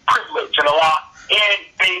them privilege and a lot. And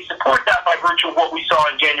they support that by virtue of what we saw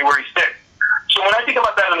on January 6th. So when I think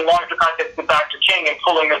about that in the larger context of Dr. King and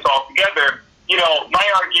pulling this all together, my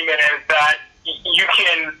argument is that you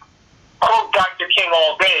can quote Dr. King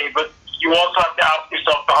all day, but you also have to ask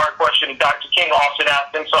yourself the hard question that Dr. King often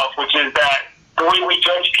asked himself, which is that the way we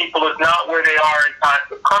judge people is not where they are in times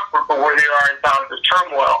of comfort, but where they are in times of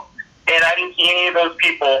turmoil. And I didn't see any of those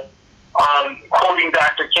people quoting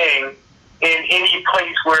Dr. King in any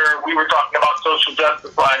place where we were talking about social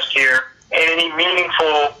justice last year, and any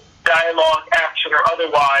meaningful dialogue, action, or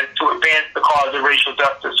otherwise to advance the cause of racial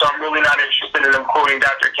justice. So I'm really not interested in him quoting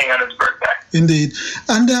Dr. King on his birthday. Indeed.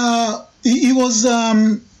 And he was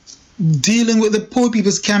dealing with the Poor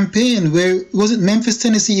People's Campaign, where, was it Memphis,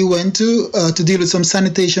 Tennessee he went to deal with some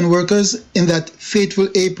sanitation workers in that fateful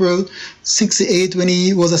April 68 when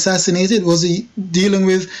he was assassinated? Was he dealing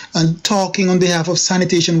with and talking on behalf of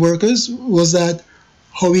sanitation workers? Was that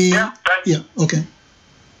how he... Yeah, okay.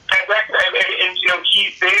 Exactly. And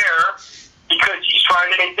he's there because he's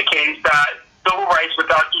trying to make the case that civil rights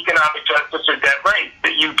without economic justice are dead rights.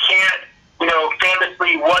 That you can't,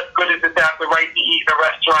 famously, what good is it to have the right to eat in a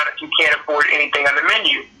restaurant if you can't afford anything on the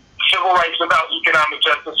menu? Civil rights without economic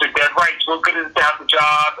justice are dead rights. what good is it to have the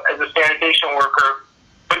job as a sanitation worker,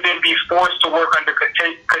 but then be forced to work under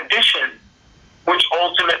conditions which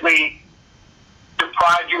ultimately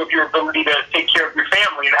deprive you of your ability to take care of your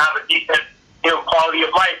family and have a decent, quality of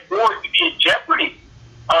life, or to be in jeopardy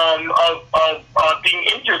of being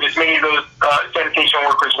injured, as many of those sanitation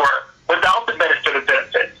workers were, without the benefit of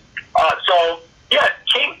benefits.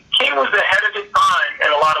 King was ahead of his time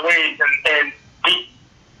in a lot of ways, and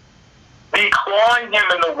declawing him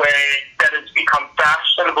in the way that it's become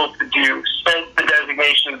fashionable to do since the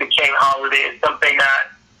designation of the King holiday is something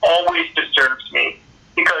that always disturbs me,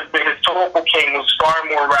 because the historical King was far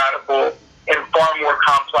more radical and far more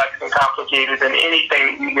complex and complicated than anything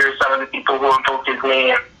that you hear some of the people who invoke his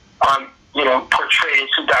name portrays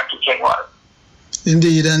who Dr. King was.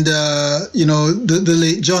 Indeed, and the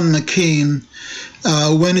late John McCain,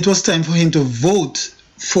 when it was time for him to vote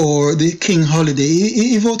for the King holiday,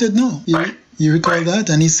 he voted no. You recall that?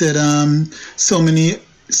 And he said so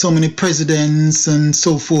many presidents and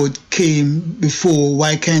so forth came before.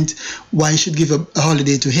 Why should give a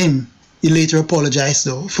holiday to him? He later apologized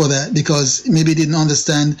though for that, because maybe he didn't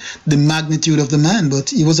understand the magnitude of the man,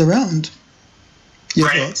 but he was around. Your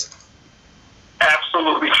thoughts?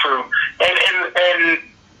 Absolutely true. And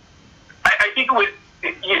I think it was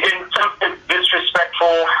in some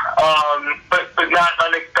disrespectful, but not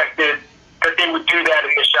unexpected, that they would do that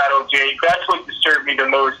in the shadow of Jay. That's what disturbed me the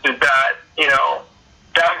most, is that,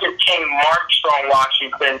 Dr. King marched on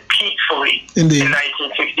Washington peacefully in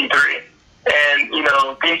 1963. And,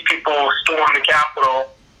 these people stormed the Capitol,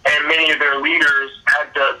 and many of their leaders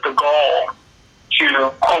had the gall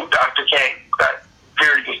to quote Dr. King. That's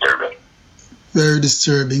very disturbing. Very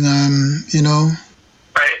disturbing, Right.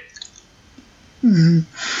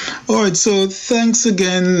 Mm-hmm. All right, so thanks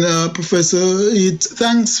again, Professor.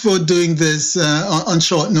 Thanks for doing this on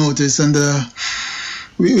short notice, and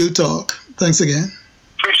we will talk. Thanks again.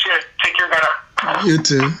 Appreciate it. Take care, Gunnar. You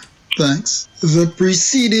too. Thanks. The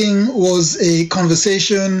preceding was a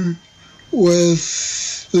conversation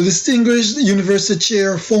with the distinguished university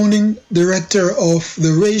chair, founding director of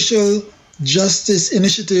the Racial Justice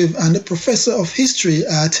Initiative, and a professor of history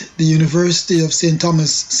at the University of St.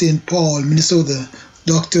 Thomas, St. Paul, Minnesota,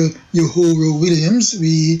 Dr. Uhuru Williams.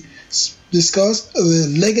 We discussed the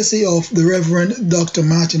legacy of the Reverend Dr.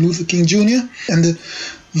 Martin Luther King Jr. and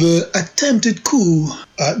the attempted coup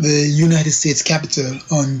at the United States Capitol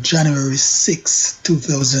on January 6,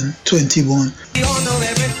 2021. We all know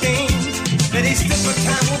everything that each different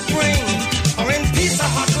time will bring, or in peace our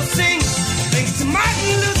heart will sing. Thanks to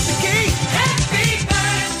Martin Luther King. Happy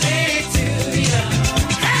birthday to you.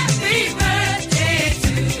 Happy birthday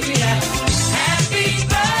to you. Happy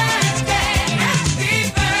birthday. Happy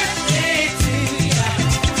birthday to you.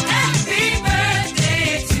 Happy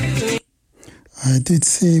birthday to you. I did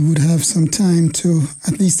say we'd have some time to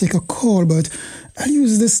at least take a call, but I'll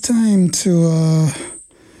use this time to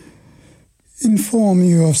inform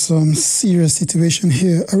you of some serious situation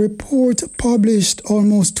here. A report published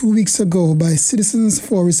almost 2 weeks ago by Citizens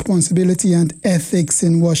for Responsibility and Ethics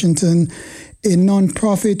in Washington, a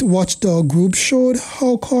non-profit watchdog group, showed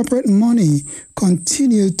how corporate money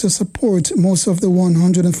continued to support most of the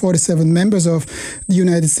 147 members of the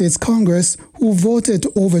United States Congress who voted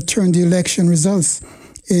to overturn the election results.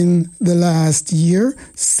 In the last year,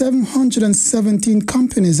 717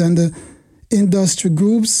 companies and industry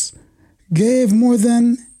groups gave more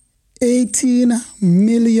than $18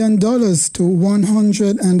 million to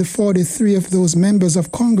 143 of those members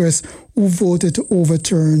of Congress who voted to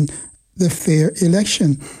overturn the fair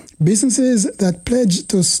election. Businesses that pledged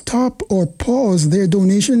to stop or pause their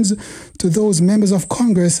donations to those members of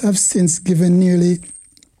Congress have since given nearly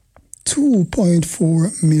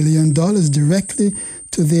 $2.4 million directly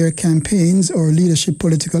to their campaigns or Leadership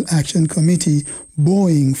Political Action Committee.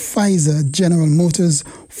 Boeing, Pfizer, General Motors,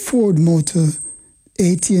 Ford Motor,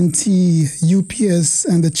 AT&T, UPS,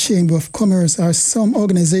 and the Chamber of Commerce are some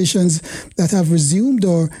organizations that have resumed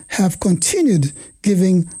or have continued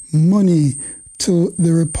giving money to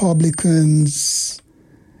the Republicans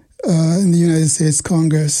in the United States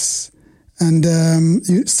Congress. And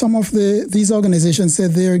some of these organizations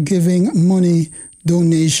said they're giving money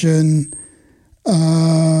donation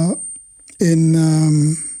in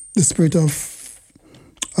the spirit of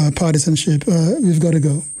partisanship. We've got to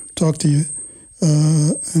go. Talk to you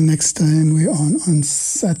next time we're on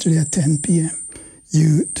Saturday at 10 p.m.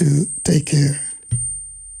 You do take care.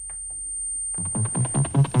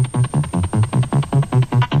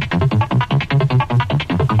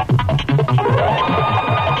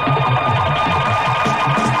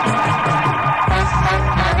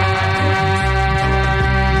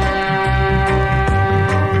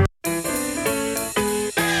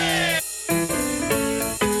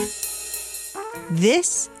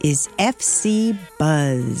 This is FC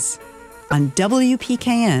Buzz on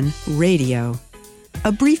WPKN Radio.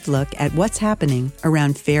 A brief look at what's happening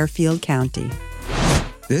around Fairfield County.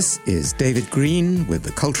 This is David Green with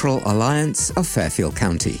the Cultural Alliance of Fairfield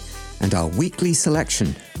County and our weekly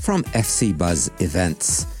selection from FC Buzz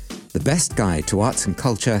events, the best guide to arts and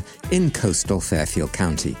culture in coastal Fairfield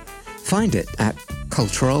County. Find it at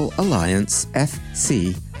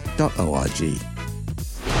culturalalliancefc.org.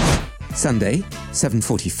 Sunday,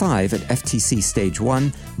 7:45 at FTC Stage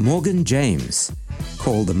 1, Morgan James,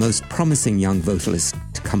 called the most promising young vocalist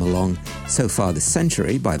to come along so far this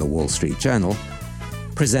century by the Wall Street Journal,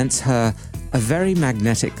 presents her A Very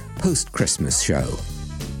Magnetic Post-Christmas Show.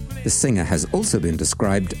 The singer has also been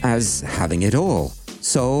described as having it all: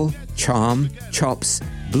 soul, charm, chops,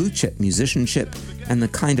 blue-chip musicianship, and the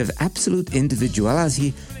kind of absolute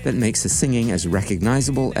individuality that makes her singing as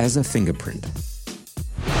recognizable as a fingerprint.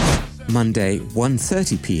 Monday,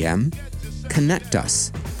 1:30 p.m., Connect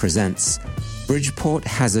Us presents Bridgeport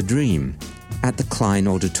Has a Dream at the Klein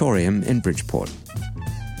Auditorium in Bridgeport.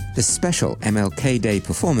 The special MLK Day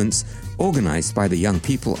performance, organized by the young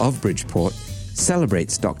people of Bridgeport,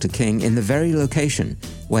 celebrates Dr. King in the very location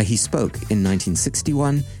where he spoke in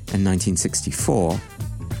 1961 and 1964,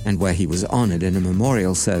 and where he was honored in a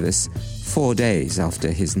memorial service 4 days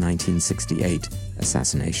after his 1968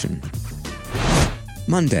 assassination.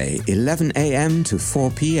 Monday, 11 a.m. to 4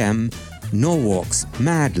 p.m., Norwalk's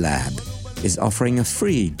Mad Lab is offering a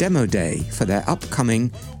free demo day for their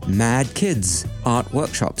upcoming Mad Kids art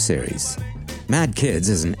workshop series. Mad Kids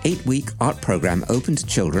is an 8-week art program open to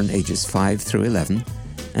children ages 5 through 11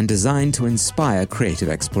 and designed to inspire creative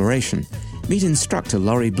exploration. Meet instructor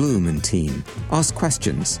Laurie Bloom and team, ask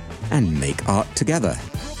questions, and make art together.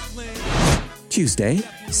 Tuesday,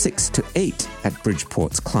 6 to 8 at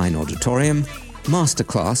Bridgeport's Klein Auditorium,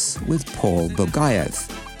 Masterclass with Paul Bogayev,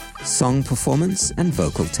 song performance and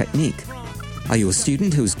vocal technique. Are you a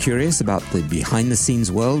student who's curious about the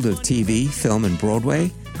behind-the-scenes world of TV, film, and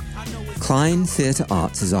Broadway? Klein Theatre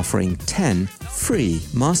Arts is offering 10 free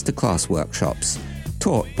masterclass workshops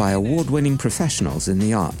taught by award-winning professionals in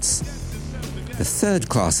the arts. The third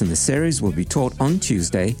class in the series will be taught on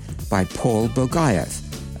Tuesday by Paul Bogayev,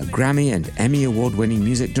 a Grammy and Emmy award-winning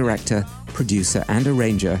music director, producer, and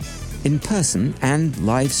arranger. In-person and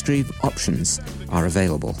live stream options are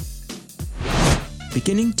available.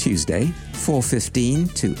 Beginning Tuesday, 4:15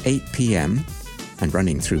 to 8 p.m. and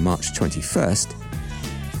running through March 21st,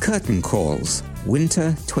 Curtain Calls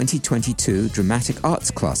Winter 2022 Dramatic Arts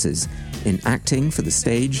classes in acting for the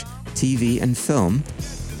stage, TV and film,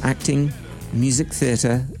 acting, music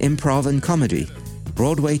theatre, improv and comedy,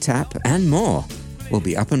 Broadway tap and more will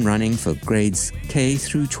be up and running for grades K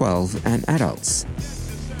through 12 and adults.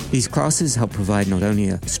 These classes help provide not only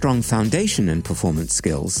a strong foundation in performance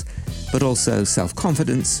skills, but also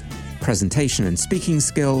self-confidence, presentation and speaking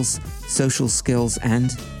skills, social skills,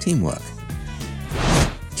 and teamwork.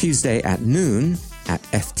 Tuesday at noon at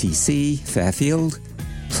FTC Fairfield,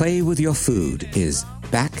 Play With Your Food is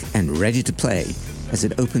back and ready to play as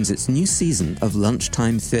it opens its new season of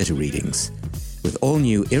lunchtime theatre readings. With all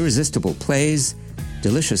new irresistible plays,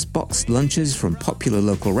 delicious boxed lunches from popular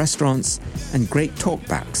local restaurants, and great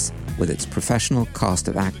talkbacks with its professional cast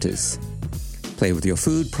of actors. Play With Your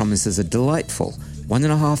Food promises a delightful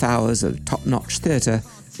 1.5 hours of top-notch theatre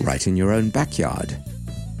right in your own backyard.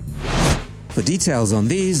 For details on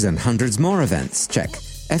these and hundreds more events, check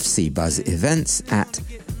FC Buzz events at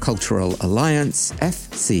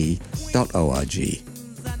culturalalliancefc.org.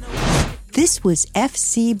 This was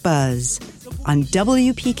FC Buzz on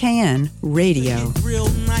WPKN Radio. Real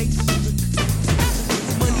nice.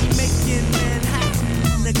 Money making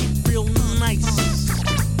Manhattan, make it real nice.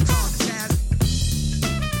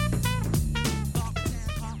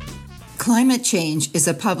 Climate change is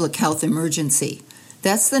a public health emergency.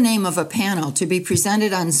 That's the name of a panel to be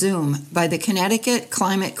presented on Zoom by the Connecticut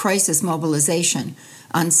Climate Crisis Mobilization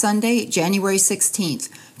on Sunday, January 16th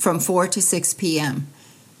from 4 to 6 p.m.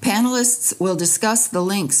 Panelists will discuss the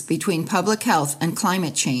links between public health and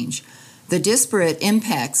climate change, the disparate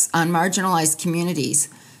impacts on marginalized communities,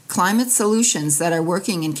 climate solutions that are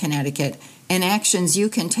working in Connecticut, and actions you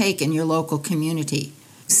can take in your local community.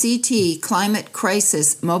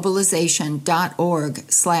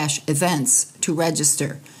 ctclimatecrisismobilization.org/events to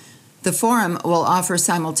register. The forum will offer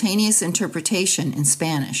simultaneous interpretation in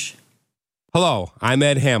Spanish. Hello, I'm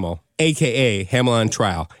Ed Hamill, a.k.a. Hamill on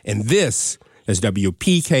Trial, and this is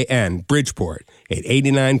WPKN Bridgeport at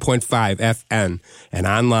 89.5 FM and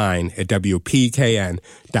online at WPKN.org.